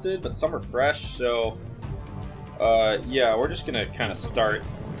exhausted, but some are fresh, so yeah, we're just gonna kind of start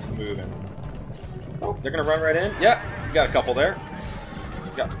moving. Oh, they're gonna run right in? Yeah, we got a couple there.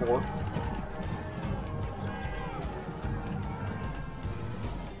 We got 4.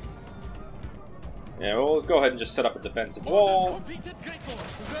 Yeah, we'll go ahead and just set up a defensive wall.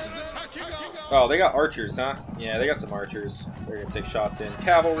 Oh, they got archers, huh? Yeah, they got some archers. They're gonna take shots in.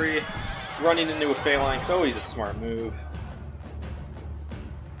 Cavalry. Running into a phalanx, always a smart move.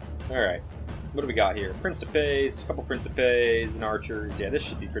 Alright, what do we got here? Principes, a couple Principes and archers. Yeah, this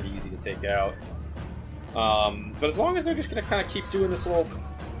should be pretty easy to take out. But as long as they're just going to kind of keep doing this little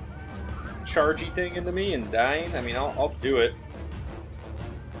chargey thing into me and dying, I mean, I'll do it.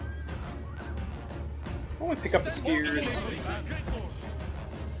 I want to pick up the spears.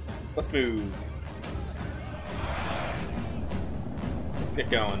 Let's move. Let's get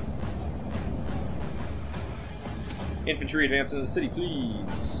going. Infantry advance into the city,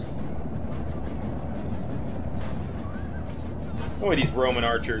 please. Oh, these Roman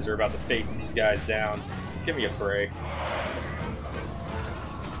archers are about to face these guys down. Give me a break.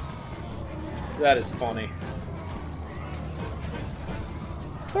 That is funny.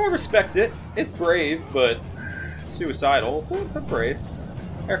 I respect it. It's brave, but suicidal, but brave.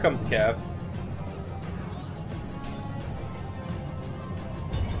 Here comes the cav.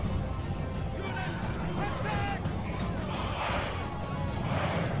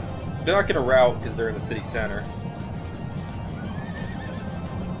 They're not going to rout because they're in the city center.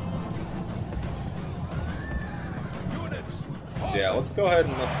 Yeah, let's go ahead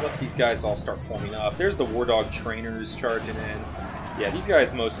and let's let these guys all start forming up. There's the War Dog trainers charging in. Yeah, these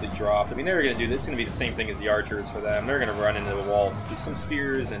guys mostly dropped. I mean, they're going to do this. It's going to be the same thing as the archers for them. They're going to run into the walls, some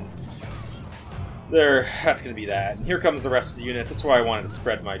spears, and that's going to be that. And here comes the rest of the units. That's why I wanted to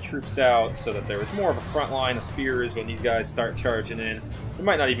spread my troops out, so that there was more of a front line of spears when these guys start charging in. I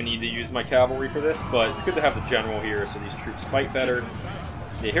might not even need to use my cavalry for this, but it's good to have the general here so these troops fight better.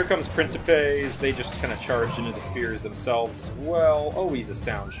 Yeah, here comes Principes. They just kind of charged into the spears themselves as well. Always a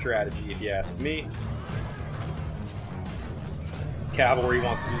sound strategy, if you ask me. Cavalry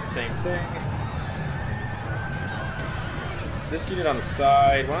wants to do the same thing. This unit on the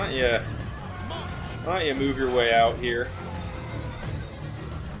side, why don't you move your way out here?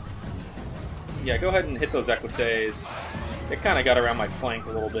 Yeah, go ahead and hit those equites. They kind of got around my flank a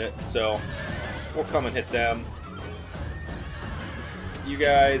little bit, so we'll come and hit them. You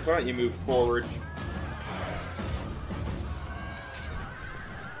guys, why don't you move forward?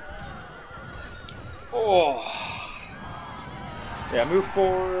 Oh. Yeah, move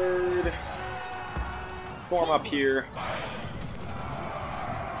forward. Form up here.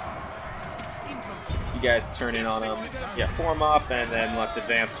 You guys turn in on them. Yeah, form up, and then let's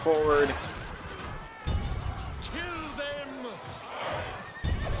advance forward.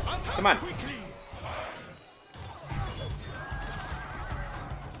 Come on.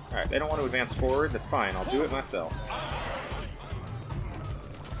 Alright, they don't want to advance forward. That's fine. I'll do it myself.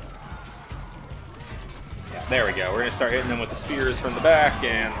 Yeah, there we go. We're going to start hitting them with the spears from the back,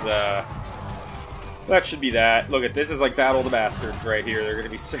 and that should be that. Look at this. Is like Battle of the Bastards right here. They're going to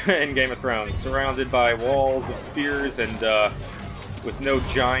be in Game of Thrones, surrounded by walls of spears, and with no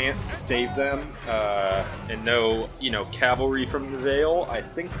giant to save them, and no, cavalry from the Vale, I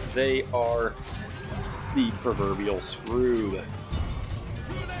think they are the proverbial screwed.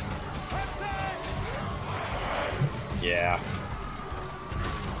 Yeah.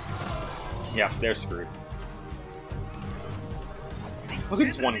 Yeah, they're screwed. Look at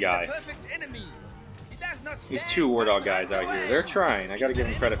this one guy. These two War Dog guys out here. They're trying. I gotta give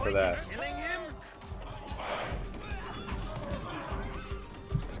them credit for that.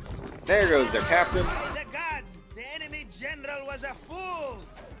 There goes their captain. Let's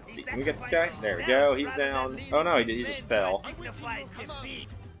see, can we get this guy? There we go. He's down. Oh no, he just fell.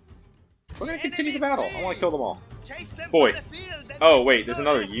 We're gonna continue the battle. I want to kill them all. Boy. Oh wait, there's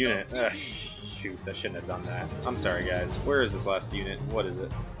another unit. Ugh, shoot, I shouldn't have done that. I'm sorry, guys. Where is this last unit? What is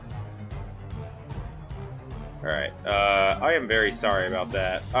it? Alright, I am very sorry about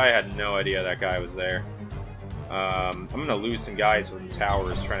that. I had no idea that guy was there. I'm gonna lose some guys from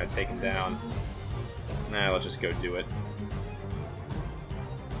towers trying to take him down. Nah, let's just go do it.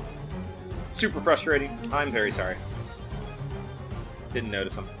 Super frustrating. I'm very sorry. Didn't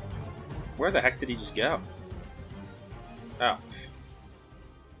notice him. Where the heck did he just go? Oh.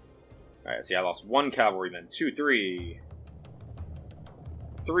 Alright, see, I lost 1 cavalryman. 2, 3.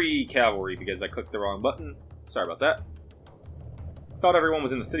 3 cavalry because I clicked the wrong button. Sorry about that. Thought everyone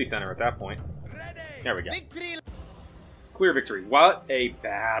was in the city center at that point. There we go. Clear victory. What a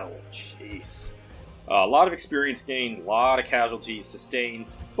battle. Jeez. A lot of experience gains, a lot of casualties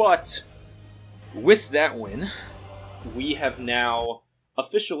sustained, but with that win, we have now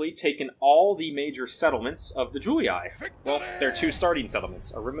officially taken all the major settlements of the Julii. Well, they're 2 starting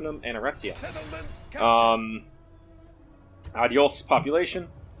settlements, Ariminum and Ariminum. Adios population.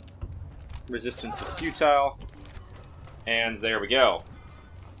 Resistance is futile. And there we go.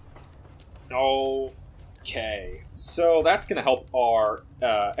 Okay. So that's going to help our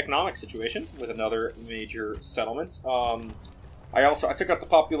economic situation with another major settlement. I took out the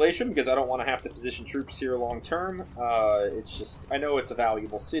population because I don't want to have to position troops here long term. It's just, I know it's a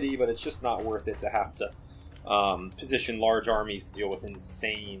valuable city, but it's just not worth it to have to position large armies to deal with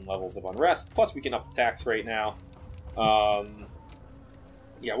insane levels of unrest. Plus, we can up the tax rate now.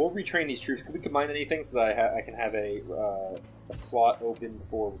 Yeah, we'll retrain these troops. Can we combine anything so that I can have a slot open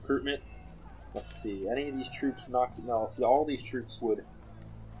for recruitment? Let's see. Any of these troops not? No. See, all these troops would.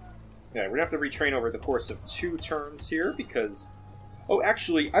 Okay, we're gonna have to retrain over the course of 2 turns here because. Oh,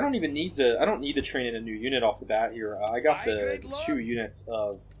 actually, I don't even need to. I don't need to train in a new unit off the bat here. I got the 2 units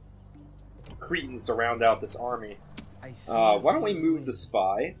of Cretans to round out this army. Why don't we move the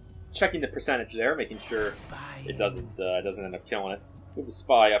spy? Checking the percentage there, making sure it doesn't end up killing it. Let's move the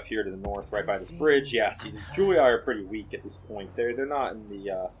spy up here to the north, right by this bridge. Yeah, see, the Julii are pretty weak at this point. They're not in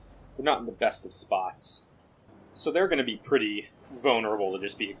the best of spots, so they're going to be pretty vulnerable to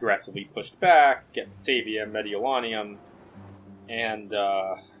just be aggressively pushed back. Get Batavia, Mediolanium, and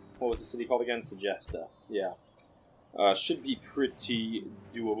what was the city called again? Segesta. Yeah, should be pretty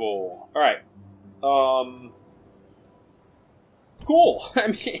doable. All right, cool. I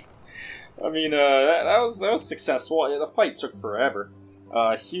mean, that was successful. The fight took forever.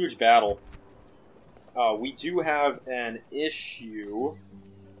 Huge battle. We do have an issue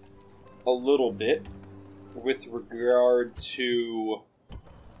a little bit with regard to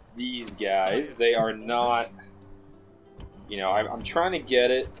these guys. They are not, I'm trying to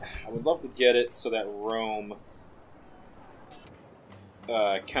get it. I would love to get it so that Rome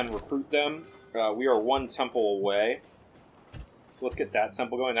can recruit them. We are 1 temple away. So let's get that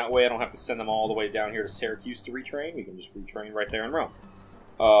temple going. That way I don't have to send them all the way down here to Syracuse to retrain. We can just retrain right there in Rome.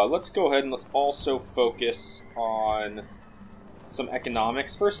 Let's go ahead and let's also focus on some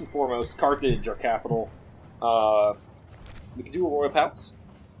economics. First and foremost, Carthage, our capital. We could do a royal palace.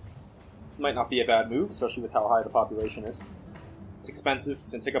 Might not be a bad move, especially with how high the population is. It's expensive.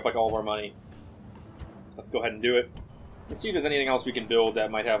 It's going to take up all of our money. Let's go ahead and do it. Let's see if there's anything else we can build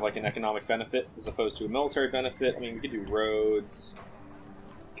that might have an economic benefit as opposed to a military benefit. I mean, we could do roads.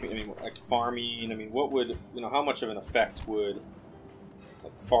 Farming. What would, how much of an effect would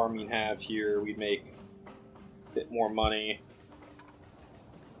farming have here? We'd make a bit more money.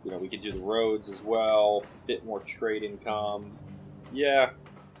 We could do the roads as well. A bit more trade income. Yeah.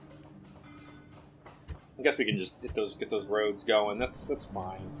 I guess we can just get those roads going. That's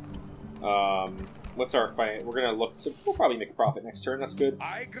fine. What's our fight? We're gonna look to. We'll probably make a profit next turn. That's good.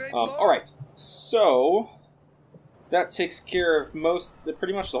 All right. So that takes care of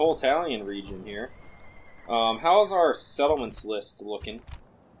pretty much the whole Italian region here. How's our settlements list looking?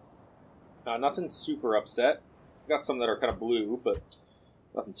 Nothing super upset. Got some that are kind of blue, but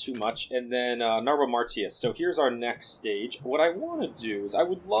Nothing too much. And then Narva Martius. So here's our next stage. What I want to do is I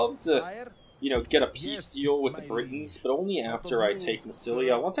would love to, you know, get a peace deal with the Britons, but only after I take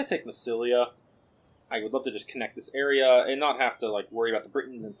Massilia. Once I take Massilia, I would love to just connect this area and not have to like worry about the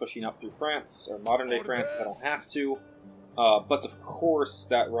Britons and pushing up through France or modern-day France if I don't have to. But of course,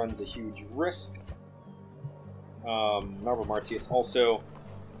 that runs a huge risk. Narva Martius also,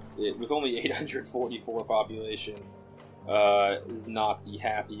 with only 844 population, is not the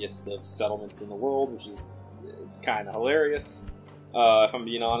happiest of settlements in the world, which is it's kind of hilarious, if I'm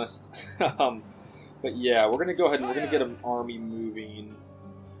being honest. But yeah, we're gonna go ahead and we're gonna get an army moving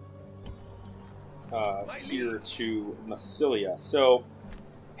here to Massilia. So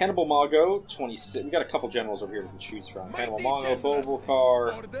Hannibal Mago, 26. We got a couple generals over here we can choose from. Hannibal Mago,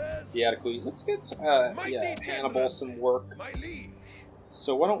 Bobalcar, Diadocles. Let's get yeah, Hannibal some work.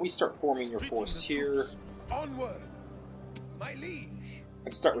 So why don't we start forming your force here?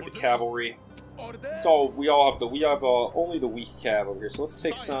 Let's start with the cavalry. It's all we have only the weak cav over here. So let's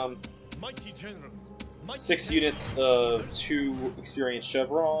take some 6 units of 2 experienced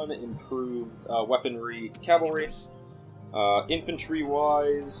chevron, improved weaponry cavalry. Infantry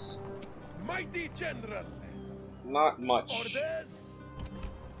wise, not much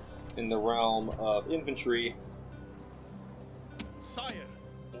in the realm of infantry.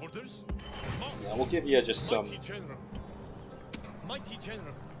 Yeah, we'll give you just some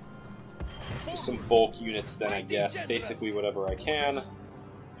bulk units then, I guess. Basically whatever I can.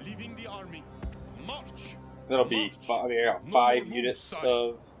 That'll be 5 units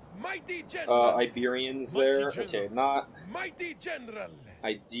of Iberians there. Okay, not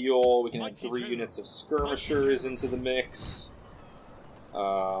ideal. We can add 3 units of skirmishers into the mix.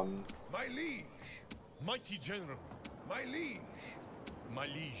 My liege, mighty general, my liege, my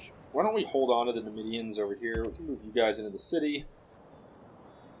liege. Why don't we hold on to the Numidians over here? We can move you guys into the city.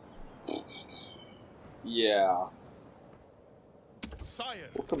 Yeah.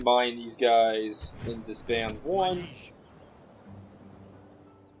 We'll combine these guys and disband 1.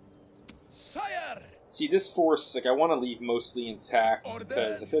 See, this force, like, I want to leave mostly intact,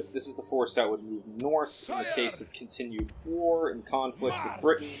 because if this is the force that would move north in the case of continued war and conflict with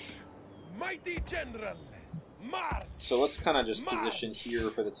Britain. Mighty general, march. So let's kind of just position here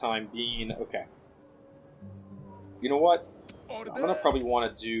for the time being. Okay. You know what? I'm going to probably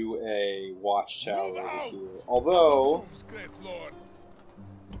want to do a watchtower over here. Although,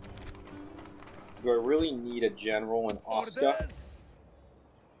 do I really need a general in Osca?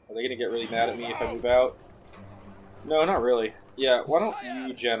 Are they going to get really mad at me if I move out? No, not really. Yeah, why don't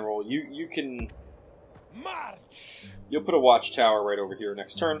you, General? You can... You'll put a watchtower right over here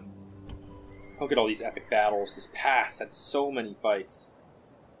next turn. Look at all these epic battles. This pass had so many fights.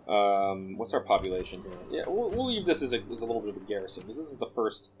 What's our population here? Yeah, we'll leave this as a little bit of a garrison, because this is the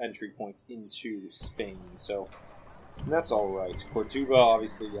first entry point into Spain, so that's alright. Corduba,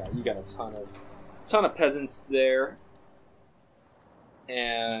 obviously, yeah, you got a ton of peasants there.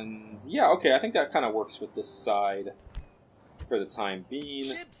 And yeah, okay, I think that kind of works with this side for the time being.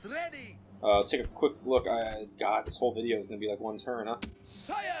 Ships ready. Take a quick look. God, this whole video is gonna be like one turn, huh?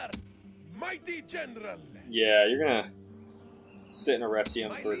 Sire, mighty general. Yeah, you're gonna sit in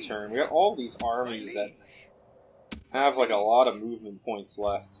Arretium for a turn. We got all these armies that have like a lot of movement points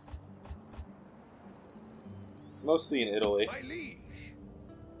left, mostly in Italy.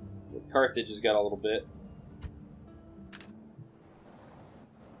 Carthage has got a little bit.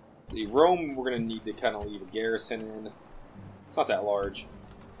 The Rome, we're going to need to kind of leave a garrison in. It's not that large.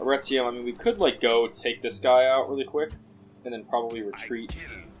 Arretium, I mean, we could, like, go take this guy out really quick, and then probably retreat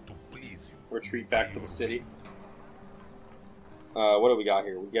back to the city. What do we got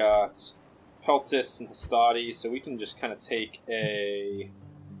here? We got Peltis and Hastati, so we can just kind of take a...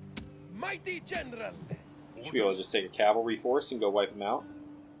 Mighty general. Should be able to just take a cavalry force and go wipe them out.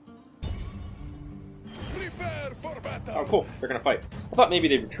 Prepare for battle. Oh, cool. They're going to fight. I thought maybe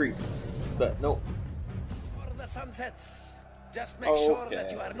they'd retreat, but nope. For the sunsets, just make sure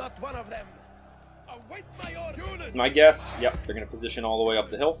that you are not one of them. Await my orders. My guess, yep, they're going to position all the way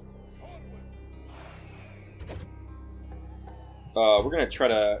up the hill. We're going to try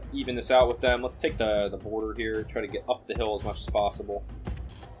to even this out with them. Let's take the border here, try to get up the hill as much as possible.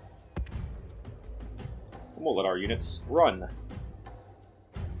 And we'll let our units run.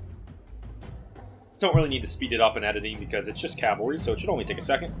 Don't really need to speed it up in editing because it's just cavalry, so it should only take a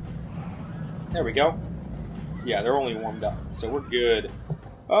second. There we go. Yeah, they're only warmed up, so we're good.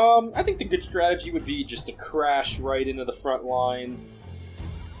 I think the good strategy would be just to crash right into the front line.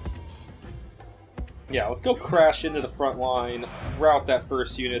 Yeah, let's go crash into the front line, rout that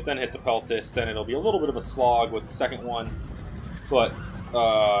first unit, then hit the Peltis, then it'll be a little bit of a slog with the second one. But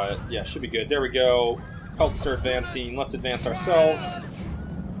Yeah, should be good. There we go. Cultists are advancing. Let's advance ourselves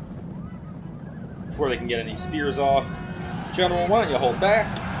before they can get any spears off. General, why don't you hold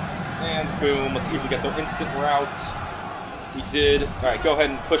back? And boom. Let's see if we get their instant rout. We did. Alright, go ahead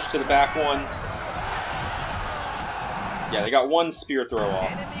and push to the back one. Yeah, they got one spear throw off.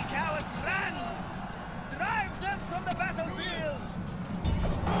 Enemy cowards, run! Drive them from the battlefield!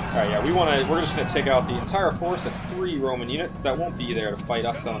 Alright, yeah, we're just gonna take out the entire force. That's 3 Roman units that won't be there to fight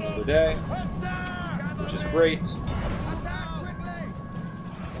us on another day, which is great.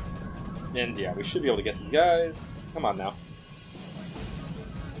 And yeah, we should be able to get these guys. Come on now.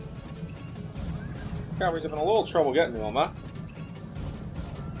 Cavalry's having a little trouble getting to them, huh?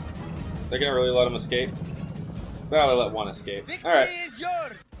 They're gonna really let them escape. Well, they let one escape. Alright.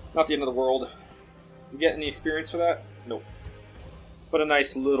 Not the end of the world. You get any experience for that? Nope. But a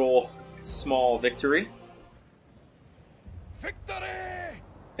nice little small victory. Victory!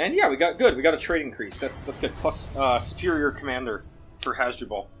 And yeah, we got good. We got a trade increase. That's good. Plus superior commander for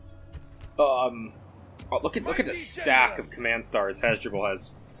Hasdrubal. Oh, look at the stack of command stars Hasdrubal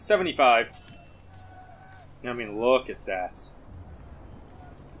has. 75. I mean, look at that.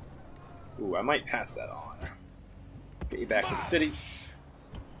 Ooh, I might pass that on. Get you back to the city.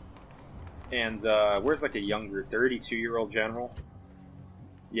 And, where's like a younger 32-year-old general?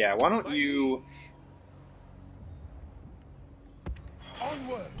 Yeah, why don't you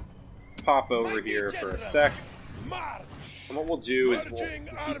pop over here for a sec. And what we'll do is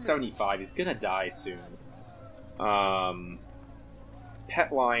he's 75, he's gonna die soon.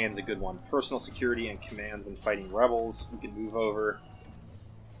 Pet Lion's a good one. Personal security and command when fighting rebels. We can move over.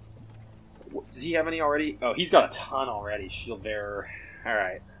 Does he have any already? Oh, he's got a ton already. Shield Bearer.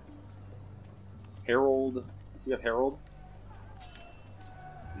 Alright. Herald. Does he have Herald?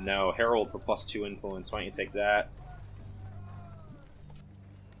 No, Herald for +2 influence. Why don't you take that?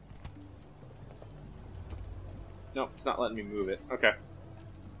 Nope, it's not letting me move it. Okay.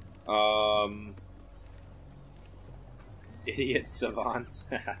 Idiot savant.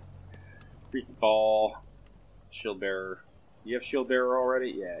 Brief the ball. Shield Bearer. You have Shield Bearer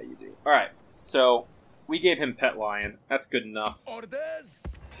already? Yeah, you do. Alright, so we gave him Pet Lion. That's good enough.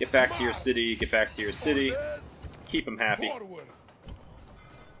 Get back to your city. Get back to your city. Keep him happy.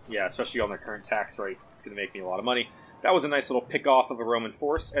 Yeah, especially on their current tax rates. It's going to make me a lot of money. That was a nice little pick-off of a Roman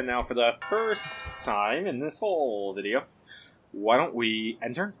force. And now for the first time in this whole video, why don't we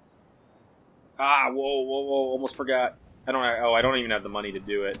enter? Ah, whoa, whoa, whoa, almost forgot. I don't even have the money to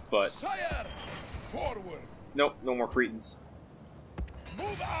do it, but... Nope, no more Cretans.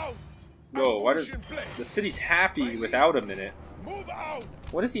 Whoa, why does... The city's happy without him in it.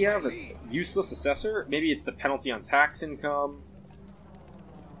 What does he have that's useless assessor? Maybe it's the penalty on tax income.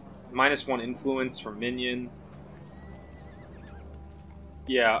 -1 influence from minion.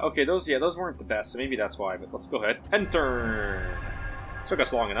 Yeah, okay, those weren't the best, so maybe that's why, but let's go ahead. Enter! Took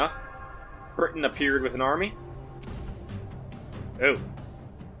us long enough. Britain appeared with an army. Oh.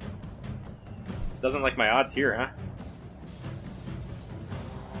 Doesn't like my odds here, huh?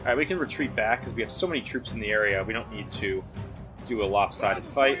 Alright, we can retreat back, because we have so many troops in the area, we don't need to do a lopsided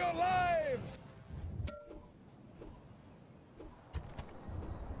fight.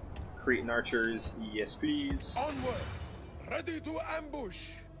 Cretan archers, yes please. Onward. Ready to ambush.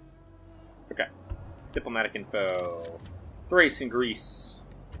 Okay. Diplomatic info. Thrace and Greece.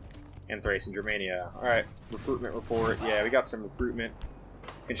 And Thrace and Germania. Alright. Recruitment report. Yeah, we got some recruitment.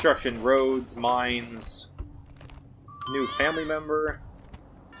 Construction, roads, mines. New family member.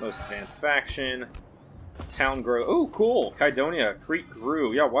 Most advanced faction. Town grow. Oh, cool! Kydonia. Crete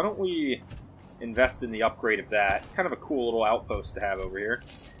grew. Yeah, why don't we invest in the upgrade of that? Kind of a cool little outpost to have over here.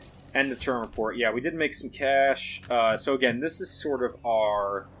 End of term report. Yeah, we did make some cash. So again, this is sort of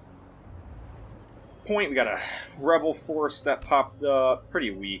our point. We got a rebel force that popped up.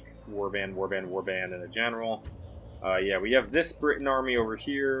 Pretty weak. Warband, warband, warband, and a general. Yeah, we have this Britain army over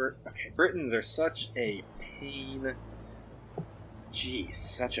here. Okay, Britons are such a pain. Jeez,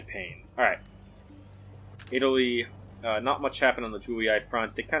 such a pain. Alright. Italy. Not much happened on the Julii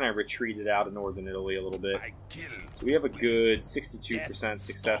front. They kind of retreated out of northern Italy a little bit. So we have a good 62%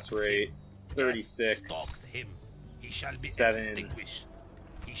 success rate, 36, 7.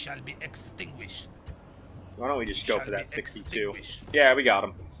 He shall be extinguished. Why don't we just go for that 62? Yeah, we got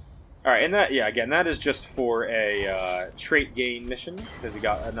him. Alright, and that, yeah, again, that is just for a trait gain mission, because we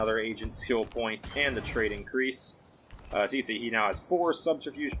got another agent skill point and a trait increase. So you can see he now has 4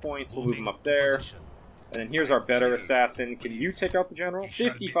 subterfuge points. We'll move him up there. And then here's our better assassin. Can you take out the general?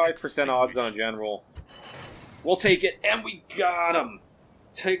 55% odds on a general. We'll take it, and we got him!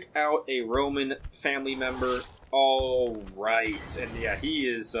 Take out a Roman family member. All right, and yeah,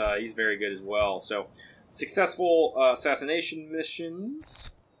 he's very good as well. So, successful assassination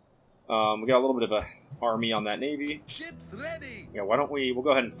missions. We got a little bit of a army on that navy. Ships ready. Yeah, why don't we'll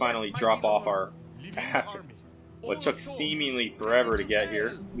go ahead and finally drop off our, after what took seemingly forever to get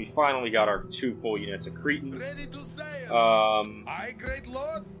here, we finally got our 2 full units of Cretans. Ready to sail. Aye, great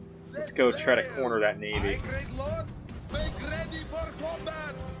lord. Let's go try to corner that navy. Aye, great lord. Make ready for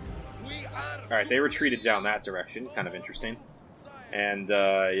combat. We are. Alright, they retreated down that direction, kind of interesting. And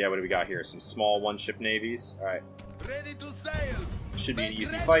yeah, what do we got here? Some small one-ship navies. Alright. Ready to sail. Should be an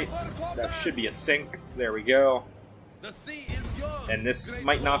easy fight. That should be a sink. There we go. The sea is yours. And this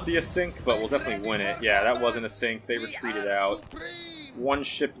might not be a sink, but we'll definitely win it. Yeah, that wasn't a sink. They retreated out. 1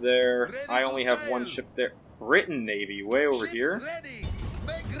 ship there. I only have 1 ship there. Britain Navy, way over here.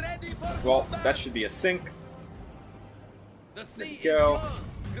 Well, that should be a sink. There we go.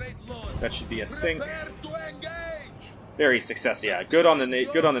 That should be a sink. Very successful. Yeah, good on the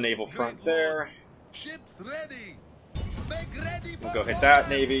naval front there. We'll go hit that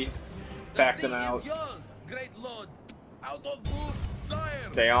navy. Back them out.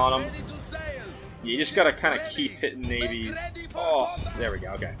 Stay on them. You just gotta kind of keep hitting navies. Oh, there we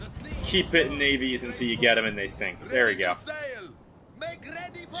go. Okay. Keep hitting navies until you get them and they sink. There we go.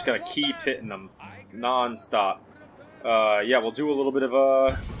 Just gotta keep hitting them non-stop. Yeah, we'll do a little bit of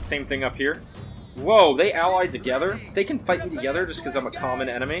a same thing up here. Whoa, they allied together? They can fight me together just because I'm a common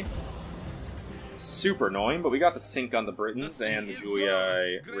enemy? Super annoying, but we got the sink on the Britons, and the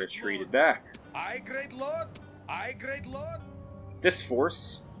Julii retreated back. Aye, great lord. Aye, great lord. This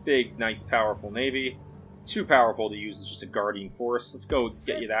force, big, nice, powerful navy. Too powerful to use as just a guarding force. Let's go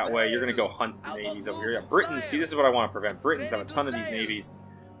get you that way. You're going to go hunt the navies over here. Yeah, Britons, see, this is what I want to prevent. Britons have a ton of these navies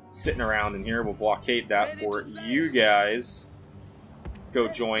sitting around in here. We'll blockade that for you guys. Go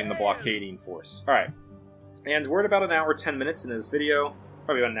join the blockading force. Alright. And we're at about an hour, 10 minutes into this video.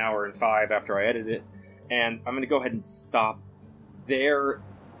 Probably about an hour and 5 after I edit it. And I'm going to go ahead and stop there.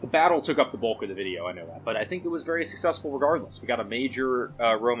 The battle took up the bulk of the video, I know that. But I think it was very successful regardless. We got a major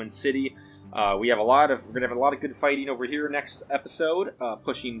Roman city. We're going to have a lot of good fighting over here next episode.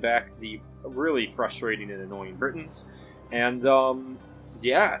 Pushing back the really frustrating and annoying Britons. And,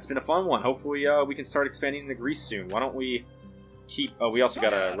 yeah, it's been a fun one. Hopefully we can start expanding into Greece soon. Why don't we keep... we also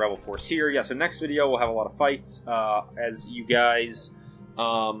got a rebel force here. Yeah, so next video we'll have a lot of fights. As you guys...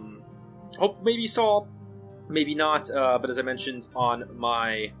 hope maybe you saw, maybe not, but as I mentioned on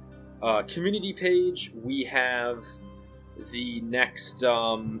my community page, we have the next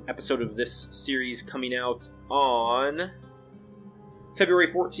episode of this series coming out on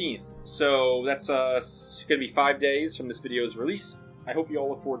February 14th. So that's going to be 5 days from this video's release. I hope you all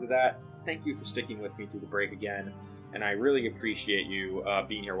look forward to that. Thank you for sticking with me through the break again, and I really appreciate you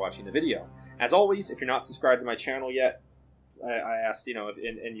being here watching the video. As always, if you're not subscribed to my channel yet, I asked, you know,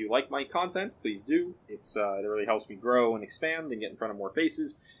 and you like my content, please do. It really helps me grow and expand and get in front of more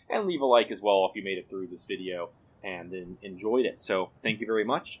faces. And leave a like as well if you made it through this video and enjoyed it. So thank you very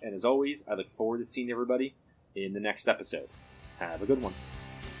much. And as always, I look forward to seeing everybody in the next episode. Have a good one.